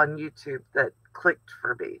on YouTube that clicked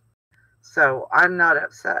for me. So I'm not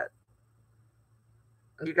upset.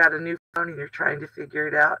 You got a new phone and you're trying to figure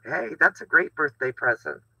it out. Hey, that's a great birthday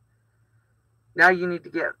present. Now you need to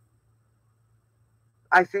get,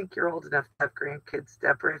 I think you're old enough to have grandkids,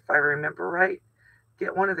 Deborah, if I remember right.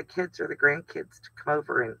 Get one of the kids or the grandkids to come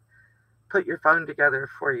over and put your phone together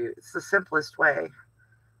for you. It's the simplest way.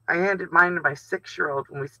 I handed mine to my 6-year-old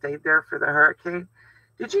when we stayed there for the hurricane.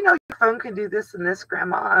 Did you know your phone can do this and this,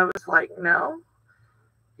 Grandma? I was like, no.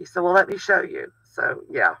 He said, well, let me show you. So,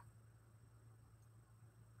 yeah.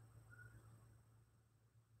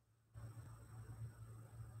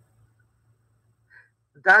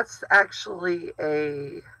 That's actually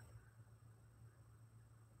a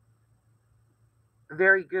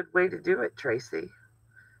very good way to do it, Tracy.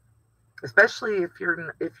 Especially if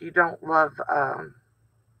you don't love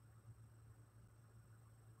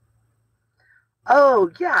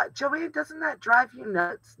oh yeah, Joanne, doesn't that drive you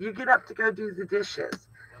nuts? You get up to go do the dishes.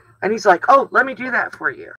 And he's like, oh, let me do that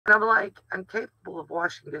for you. And I'm like, I'm capable of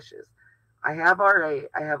washing dishes. I have RA,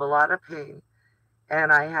 I have a lot of pain,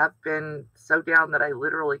 and I have been so down that I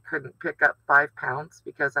literally couldn't pick up 5 pounds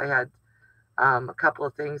because I had a couple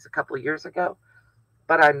of things a couple of years ago.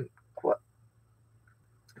 But I'm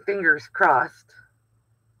fingers crossed.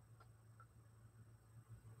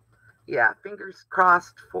 Yeah, fingers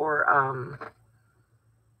crossed for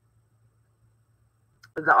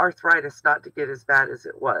the arthritis not to get as bad as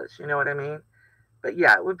it was. You know what I mean? But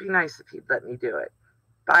yeah, it would be nice if he'd let me do it.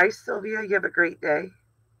 Bye, Sylvia. You have a great day.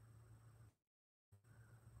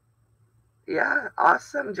 Yeah,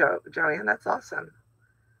 awesome, Joanne. That's awesome.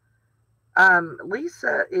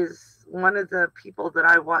 Lisa is one of the people that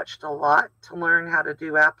I watched a lot to learn how to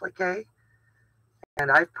do applique.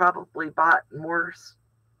 And I've probably bought more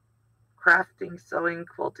crafting, sewing,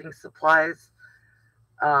 quilting supplies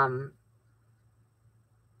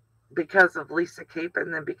because of Lisa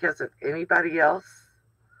Capon than because of anybody else.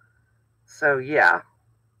 So yeah,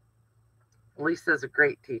 Lisa's a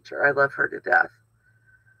great teacher. I love her to death.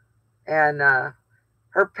 And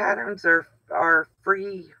her patterns are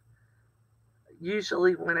free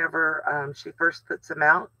usually whenever she first puts them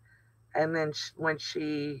out. And then when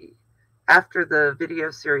she, after the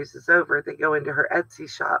video series is over, they go into her Etsy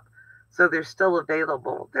shop. So they're still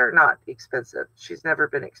available. They're not expensive. She's never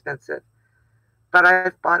been expensive. But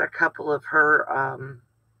I've bought a couple of her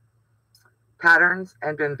patterns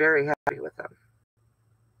and been very happy with them.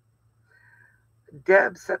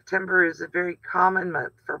 Deb, September is a very common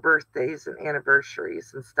month for birthdays and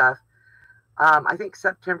anniversaries and stuff. I think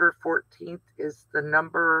September 14th is the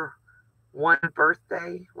number one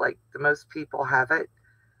birthday, like the most people have it.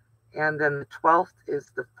 And then the 12th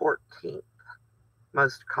is the 14th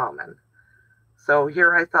most common. So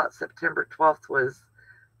here I thought September 12th was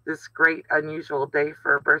this great, unusual day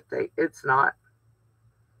for a birthday. It's not.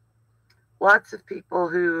 Lots of people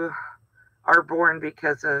who are born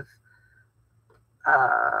because of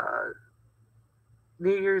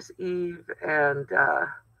New Year's Eve and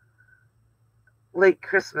late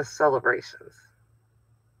Christmas celebrations.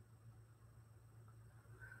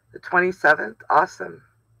 The 27th, awesome.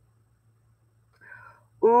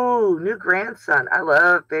 Ooh, new grandson. I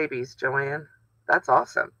love babies, Joanne. That's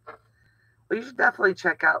awesome. Well, you should definitely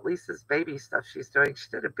check out Lisa's baby stuff she's doing. She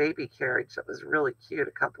did a baby carriage that was really cute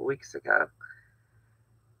a couple weeks ago.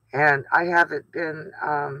 And I haven't been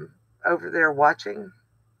over there watching,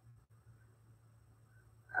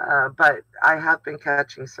 but I have been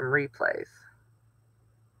catching some replays.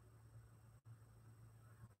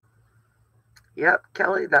 Yep,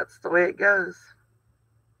 Kelly, that's the way it goes.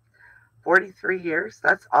 43 years.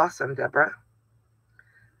 That's awesome, Deborah.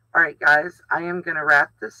 All right, guys, I am going to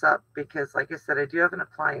wrap this up because, like I said, I do have an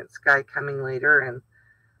appliance guy coming later, and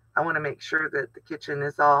I want to make sure that the kitchen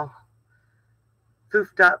is all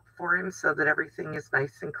foofed up for him so that everything is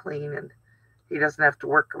nice and clean and he doesn't have to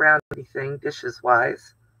work around anything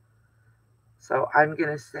dishes-wise. So I'm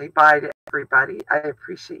going to say bye to everybody. I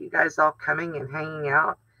appreciate you guys all coming and hanging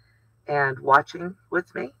out and watching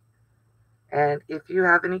with me. And if you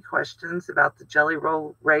have any questions about the Jelly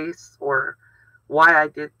Roll Race or why I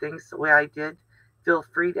did things the way I did, feel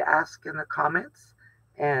free to ask in the comments,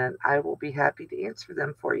 and I will be happy to answer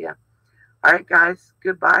them for you. All right, guys,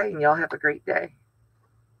 goodbye, and y'all have a great day.